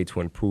found a way to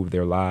improve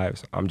their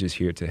lives, I'm just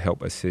here to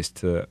help assist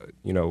to,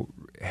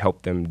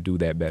 help them do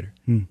that better.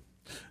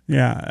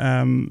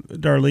 Yeah.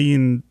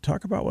 Darlene,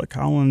 talk about what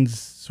Colin's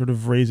sort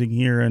of raising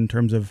here in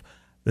terms of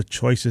the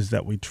choices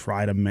that we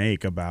try to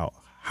make about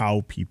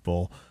how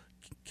people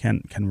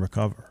can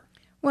recover.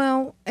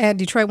 Well, at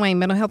Detroit Wayne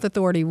Mental Health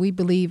Authority, we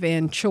believe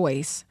in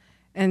choice.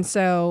 And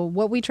so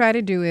what we try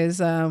to do is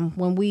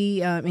when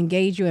we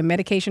engage you in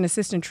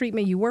medication-assisted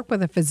treatment, you work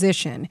with a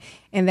physician,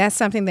 And that's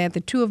something that the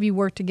two of you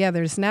work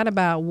together. It's not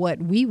about what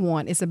we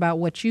want. It's about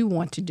what you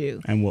want to do.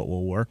 And what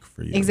will work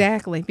for you.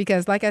 Exactly.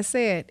 Because like I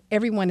said,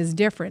 everyone is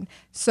different.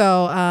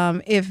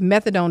 So if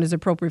methadone is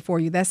appropriate for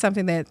you, that's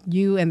something that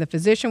you and the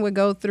physician would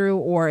go through,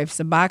 or if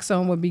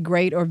Suboxone would be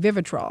great, or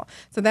Vivitrol.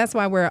 So that's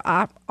why we're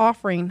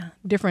offering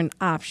different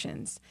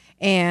options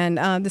and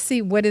to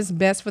see what is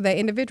best for that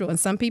individual. And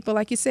some people,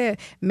 like you said,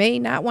 may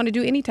not want to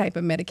do any type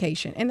of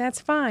medication, and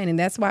that's fine. And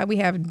that's why we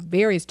have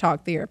various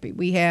talk therapy.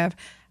 We have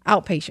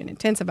outpatient,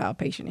 intensive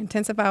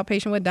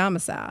outpatient with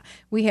domicile.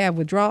 We have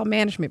withdrawal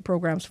management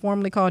programs,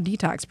 formerly called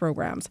detox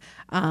programs.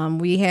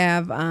 We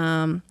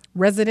have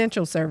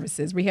residential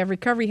services. We have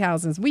recovery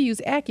housings. We use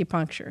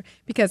acupuncture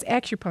because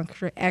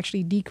acupuncture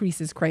actually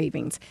decreases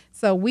cravings.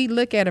 So we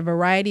look at a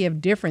variety of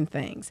different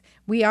things.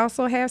 We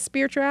also have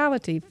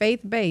spirituality,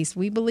 faith-based.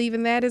 We believe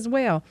in that as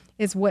well.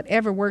 It's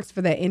whatever works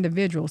for that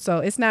individual. So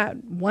it's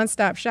not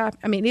one-stop shop.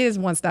 I mean, it is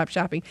one-stop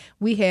shopping.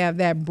 We have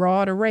that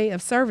broad array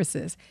of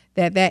services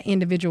that that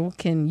individual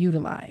can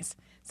utilize.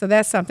 So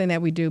that's something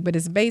that we do. But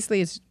it's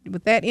basically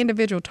with that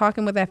individual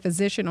talking with that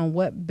physician on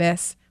what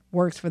best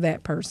works for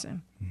that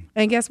person.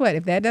 And guess what?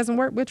 If that doesn't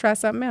work, we'll try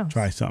something else.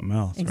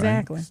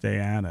 Exactly. Right? Stay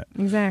at it.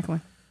 Exactly.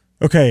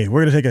 Okay,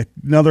 we're going to take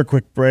another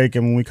quick break,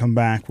 and when we come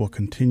back, we'll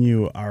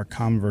continue our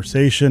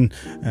conversation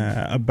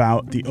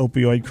about the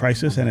opioid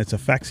crisis and its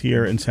effects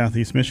here in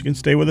Southeast Michigan.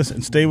 Stay with us,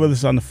 and stay with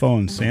us on the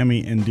phone.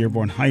 Sammy in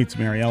Dearborn Heights,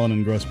 Mary Ellen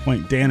in Grosse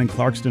Pointe, Dan in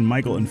Clarkston,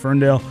 Michael in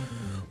Ferndale.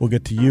 We'll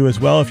get to you as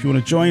well if you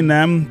want to join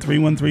them.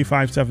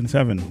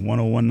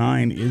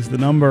 313-577-1019 is the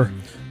number.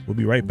 We'll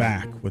be right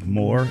back with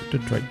more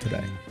Detroit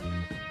Today.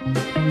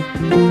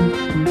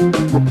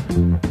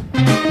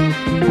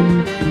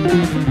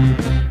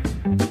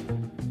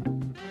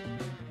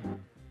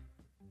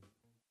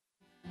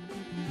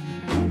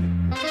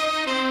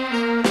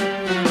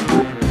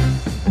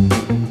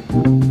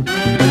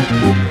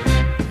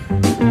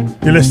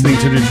 You're listening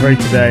to Detroit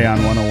Today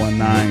on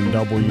 1019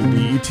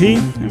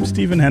 WDET. I'm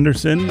Stephen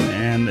Henderson,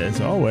 and as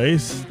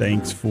always,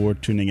 thanks for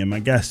tuning in. My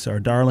guests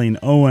are Darlene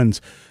Owens,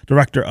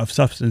 Director of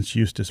Substance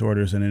Use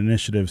Disorders and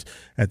Initiatives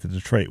at the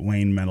Detroit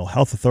Wayne Mental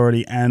Health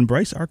Authority, and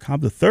Bryce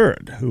Arcob III,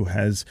 who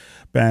has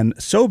been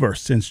sober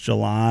since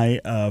July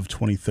of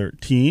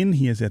 2013.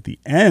 He is at the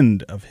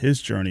end of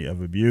his journey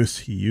of abuse.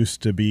 He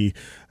used to be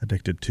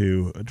addicted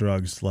to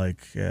drugs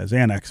like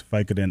Xanax,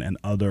 Vicodin, and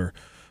other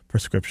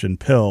prescription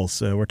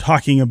pills. We're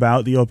talking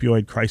about the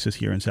opioid crisis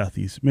here in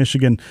Southeast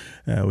Michigan.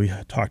 We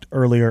talked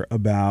earlier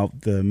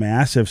about the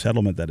massive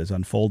settlement that is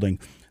unfolding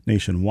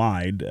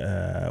nationwide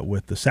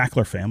with the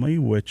Sackler family,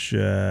 which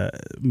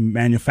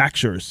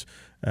manufactures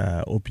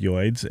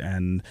opioids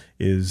and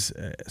is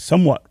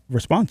somewhat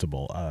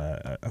responsible,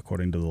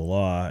 according to the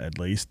law at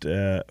least,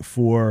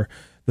 for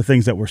the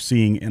things that we're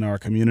seeing in our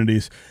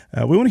communities.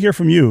 We want to hear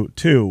from you,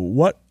 too.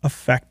 What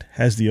effect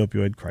has the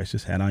opioid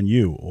crisis had on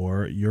you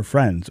or your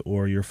friends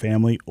or your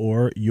family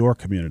or your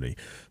community?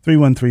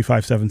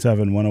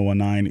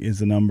 313-577-1019 is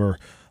the number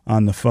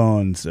on the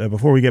phones.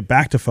 Before we get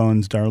back to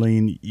phones,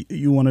 Darlene,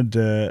 you wanted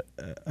to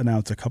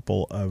announce a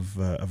couple of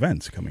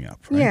events coming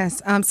up, right?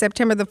 Yes.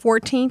 September the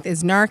 14th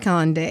is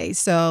Narcan Day.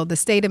 So the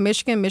state of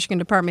Michigan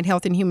Department of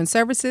Health and Human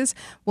Services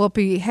will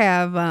they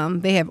have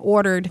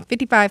ordered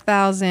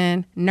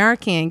 55,000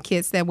 Narcan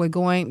kits that will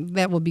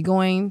be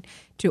going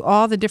to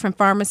all the different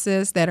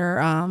pharmacists that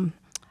are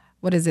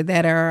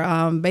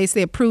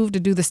basically approved to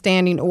do the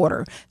standing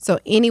order. So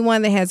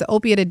anyone that has an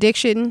opiate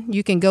addiction,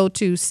 you can go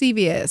to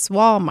CVS,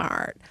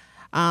 Walmart,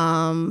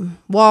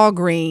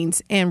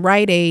 Walgreens, and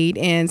Rite Aid,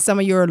 and some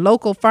of your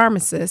local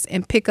pharmacists,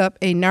 and pick up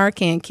a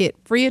Narcan kit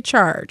free of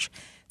charge.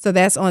 So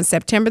that's on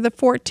September the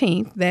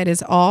 14th. That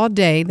is all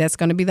day. That's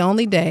going to be the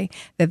only day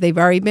that they've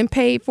already been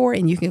paid for,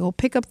 and you can go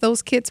pick up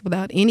those kits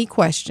without any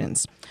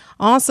questions.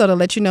 Also, to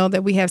let you know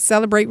that we have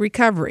Celebrate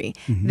Recovery.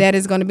 Mm-hmm. That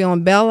is going to be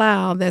on Belle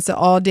Isle. That's an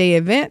all-day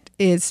event.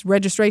 Its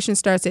registration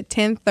starts at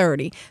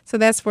 10:30. So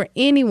that's for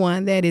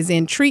anyone that is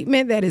in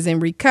treatment, that is in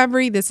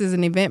recovery. This is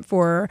an event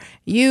for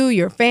you,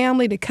 your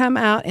family, to come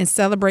out and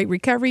celebrate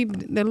recovery,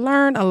 to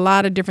learn a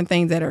lot of different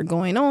things that are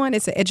going on.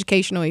 It's an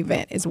educational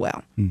event as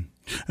well. Mm.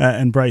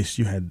 And Bryce,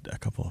 you had a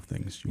couple of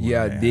things you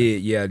wanted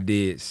to add. I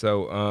did.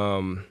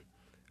 So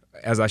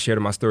as I shared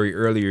in my story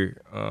earlier,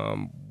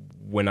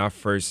 when I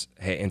first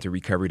had entered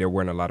recovery, there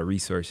weren't a lot of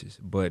resources.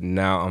 But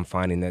now I'm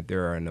finding that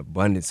there are an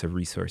abundance of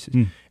resources.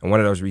 Mm. And one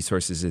of those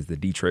resources is the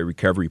Detroit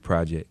Recovery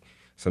Project.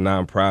 It's a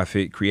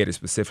nonprofit created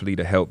specifically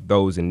to help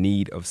those in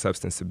need of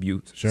substance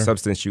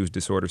use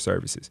disorder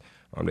services.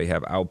 They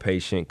have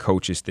outpatient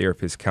coaches,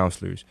 therapists,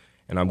 counselors,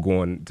 and I'm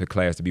going to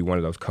class to be one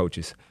of those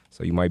coaches.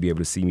 So you might be able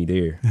to see me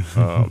there.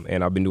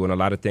 And I've been doing a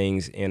lot of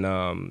things in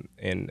hand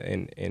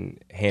in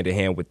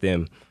hand with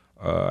them.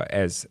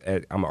 As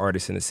I'm an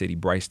artist in the city,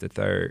 Bryce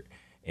III.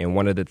 And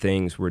one of the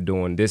things we're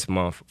doing this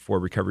month for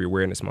Recovery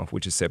Awareness Month,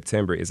 which is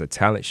September, is a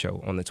talent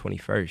show on the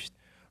 21st.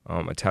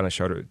 A talent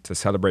show to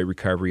celebrate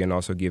recovery and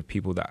also give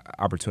people the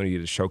opportunity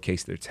to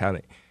showcase their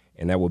talent.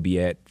 And that will be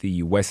at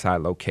the West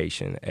Side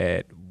location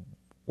at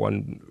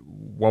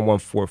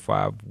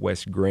 1145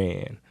 West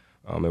Grand.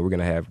 And we're going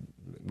to have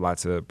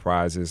lots of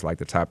prizes, like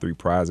the top 3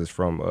 prizes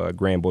from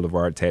Grand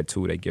Boulevard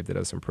Tattoo. They gifted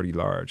us some pretty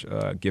large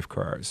gift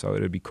cards, so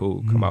it'll be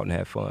cool. Come out and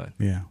have fun.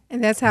 Yeah.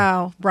 And that's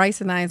how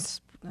Bryce and I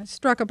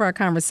struck up our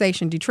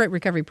conversation. Detroit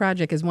Recovery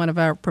Project is one of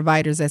our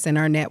providers that's in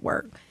our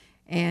network.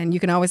 And you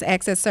can always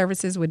access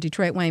services with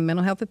Detroit Wayne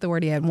Mental Health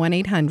Authority at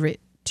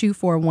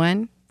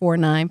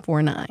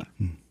 1-800-241-4949.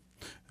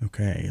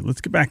 Okay,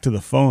 let's get back to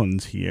the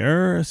phones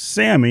here.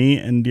 Sammy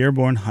in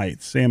Dearborn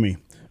Heights. Sammy,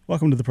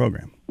 welcome to the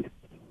program.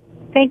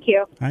 Thank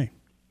you. Hi.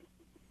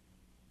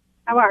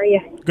 How are you?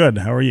 Good.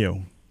 How are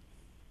you?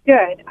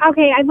 Good.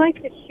 Okay, I'd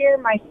like to share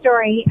my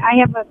story. I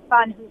have a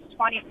son who's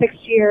 26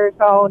 years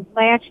old.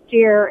 Last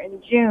year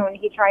in June,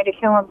 he tried to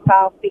kill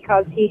himself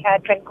because he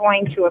had been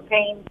going to a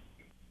pain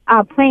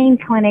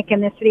clinic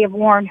in the city of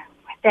Warren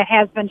that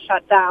has been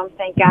shut down,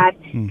 thank God.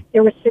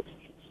 There were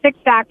six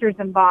doctors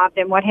involved,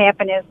 and what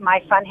happened is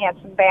my son had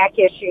some back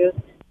issues.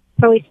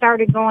 So he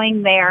started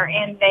going there,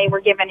 and they were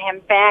giving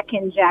him back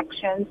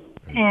injections,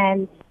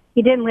 and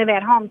he didn't live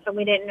at home, so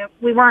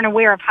we weren't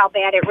aware of how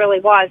bad it really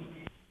was.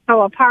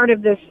 So a part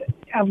of this,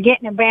 of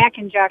getting a back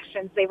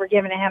injections, they were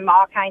giving him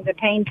all kinds of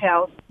pain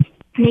pills.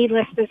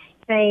 Needless to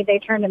say, they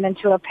turned him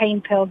into a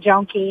pain pill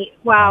junkie.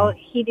 Well,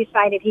 he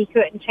decided he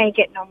couldn't take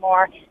it no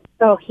more,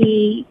 so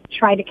he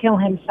tried to kill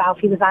himself.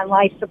 He was on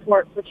life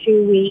support for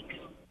 2 weeks.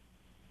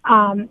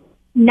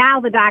 Now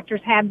the doctors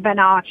have been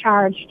all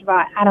charged,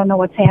 but I don't know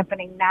what's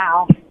happening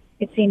now.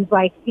 It seems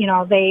like,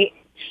 they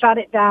shut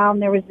it down.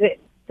 There was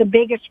the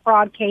biggest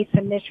fraud case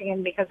in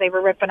Michigan because they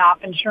were ripping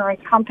off insurance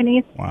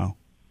companies. Wow.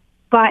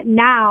 But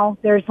now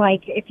there's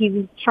if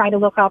you try to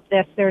look up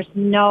this, there's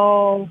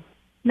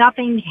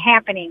nothing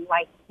happening.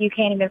 Like, you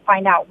can't even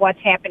find out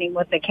what's happening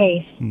with the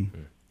case.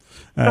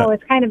 So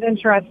it's kind of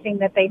interesting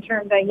that they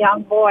turned a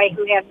young boy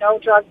who had no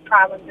drug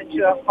problems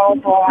into a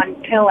full-blown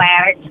pill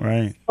addict.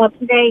 Right. Well,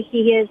 today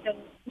he is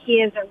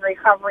in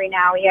recovery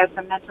now. He has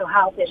some mental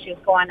health issues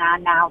going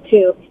on now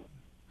too.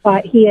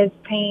 But he is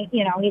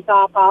he's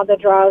off all the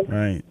drugs.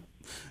 Right.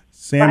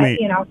 Sammy,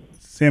 but,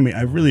 Sammy,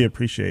 I really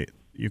appreciate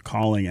you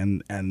calling,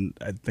 and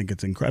I think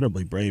it's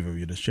incredibly brave of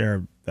you to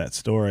share that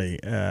story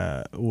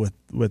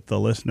with the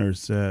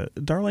listeners.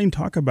 Darlene,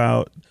 talk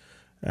about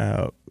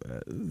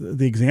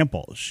the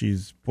example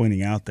she's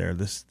pointing out there,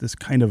 this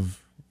kind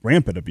of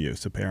rampant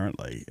abuse,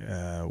 apparently,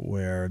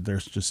 where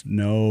there's just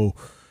no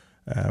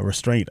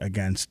restraint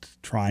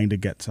against trying to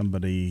get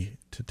somebody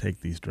to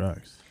take these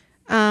drugs.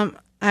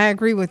 I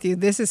agree with you.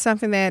 This is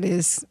something that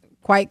is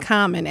quite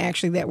common,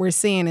 actually, that we're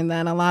seeing, and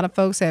that a lot of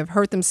folks have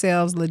hurt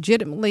themselves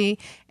legitimately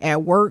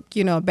at work,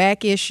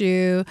 back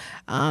issue.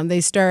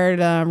 They start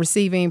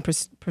receiving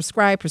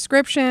prescribed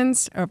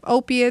prescriptions of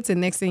opiates, and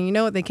next thing you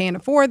know, they can't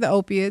afford the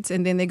opiates,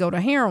 and then they go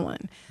to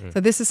heroin. So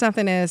this is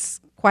something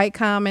that's quite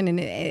common, and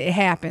it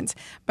happens.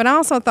 But I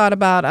also thought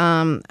about,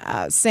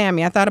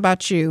 Sammy, I thought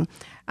about you.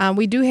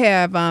 We do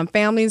have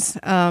Families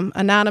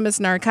Anonymous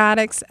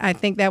Narcotics. I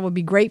think that would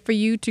be great for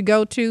you to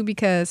go to,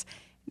 because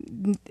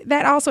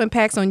that also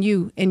impacts on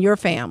you and your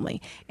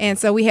family. And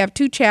so we have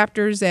 2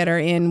 chapters that are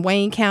in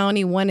Wayne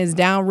County. One is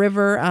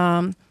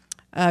Downriver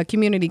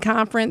Community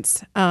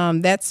Conference.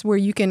 That's where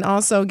you can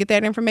also get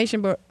that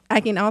information. But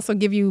I can also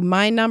give you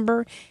my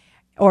number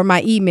or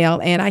my email,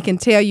 and I can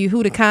tell you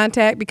who to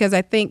contact, because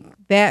I think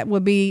that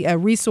would be a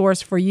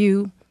resource for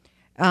you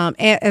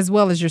as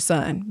well as your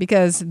son,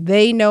 because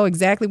they know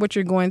exactly what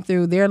you're going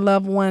through. Their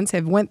loved ones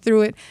have went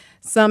through it.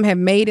 Some have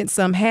made it,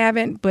 some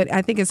haven't, but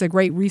I think it's a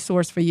great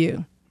resource for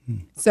you.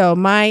 So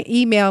my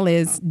email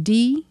is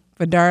D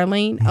for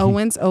Darlene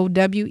Owens,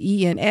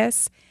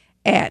 OWENS,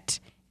 at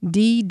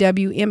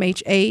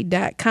dwmha.com,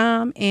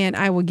 and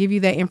I will give you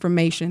that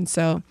information.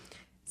 So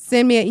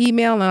send me an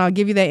email, and I'll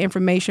give you that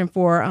information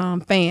for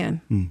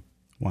Fan.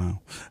 Wow.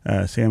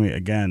 Sammy,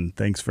 again,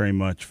 thanks very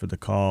much for the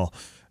call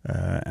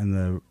and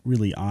the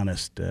really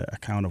honest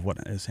account of what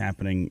is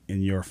happening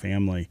in your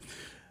family.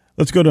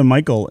 Let's go to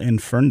Michael in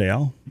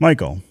Ferndale.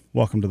 Michael,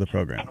 welcome to the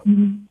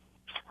program.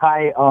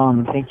 Hi,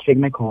 thanks for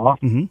taking my call.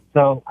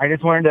 So I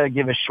just wanted to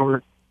give a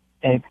short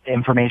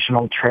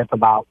informational trip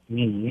about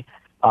me.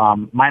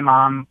 My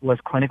mom was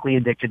clinically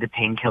addicted to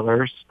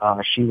painkillers.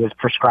 She was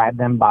prescribed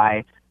them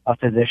by a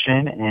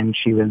physician, and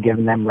she was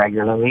given them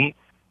regularly.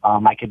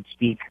 I could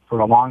speak for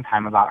a long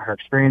time about her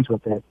experience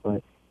with it,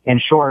 but in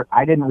short,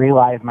 I didn't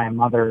realize my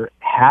mother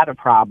had a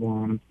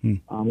problem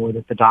or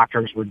that the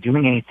doctors were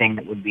doing anything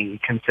that would be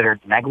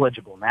considered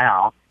negligible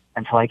now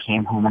until I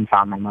came home and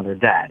found my mother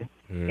dead.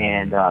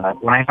 And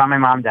when I found my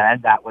mom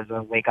dead, that was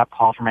a wake-up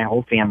call for my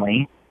whole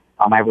family.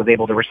 I was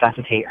able to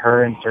resuscitate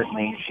her, and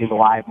certainly she's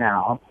alive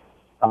now.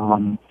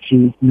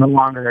 She no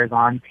longer is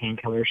on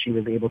painkillers. She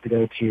was able to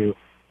go to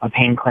a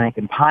pain clinic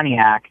in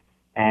Pontiac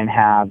and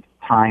have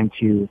time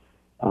to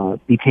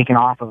be taken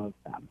off of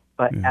them.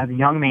 But as a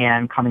young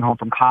man coming home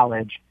from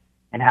college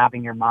and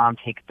having your mom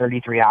take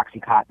 33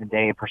 Oxycontin a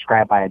day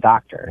prescribed by a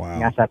doctor,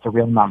 yes, that's a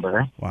real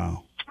number.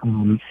 Wow.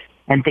 And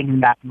thinking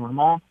that's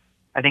normal,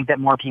 I think that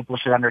more people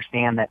should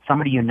understand that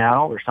somebody you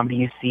know or somebody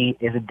you see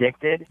is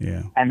addicted,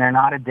 and they're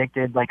not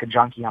addicted like a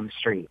junkie on the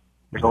street.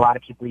 There's a lot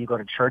of people you go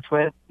to church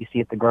with, you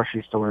see at the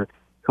grocery store,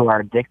 who are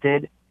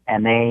addicted,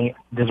 and they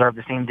deserve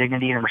the same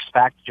dignity and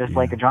respect, just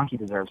like a junkie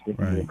deserves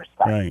dignity and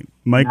respect. Right,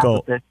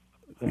 Michael.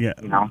 You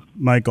know,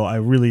 Michael, I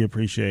really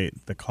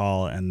appreciate the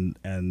call and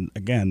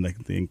again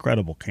the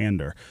incredible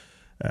candor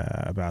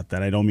about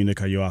that. I don't mean to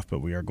cut you off, but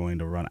we are going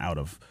to run out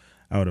of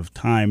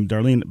time.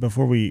 Darlene,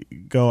 before we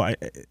go,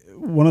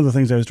 one of the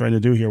things I was trying to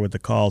do here with the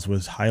calls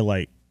was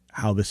highlight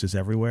how this is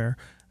everywhere.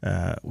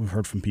 We've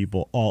heard from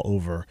people all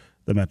over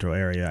the metro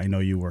area. I know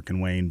you work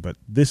in Wayne, but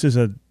this is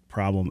a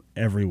problem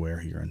everywhere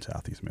here in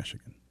Southeast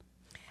Michigan.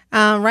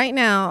 Right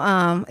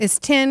now, it's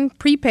 10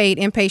 prepaid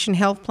inpatient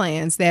health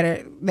plans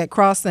that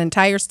cross the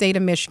entire state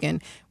of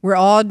Michigan. We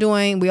all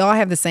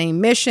have the same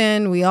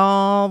mission. We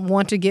all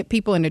want to get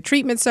people into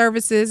treatment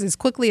services as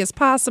quickly as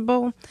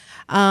possible.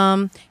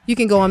 You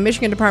can go on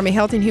Michigan Department of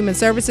Health and Human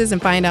Services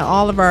and find out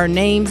all of our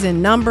names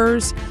and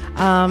numbers.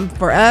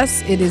 For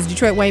us, it is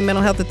Detroit Wayne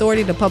Mental Health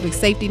Authority, the public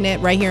safety net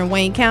right here in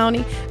Wayne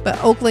County.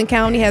 But Oakland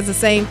County has the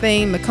same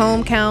thing,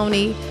 Macomb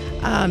County,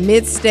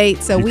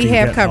 Mid-State. So we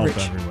have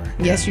coverage.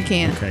 Yes, you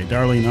can. Okay,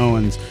 Darlene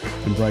Owens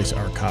and Bryce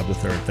R. Cobb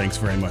III, thanks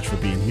very much for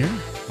being here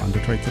on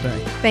Detroit Today.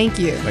 Thank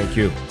you. Thank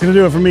you. That's going to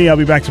do it for me. I'll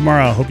be back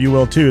tomorrow. I hope you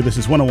will too. This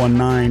is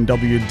 1019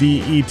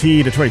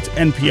 WDET, Detroit's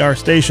NPR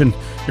station,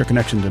 your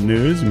connection to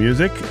news,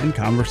 music, and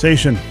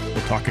conversation.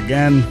 We'll talk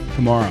again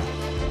tomorrow.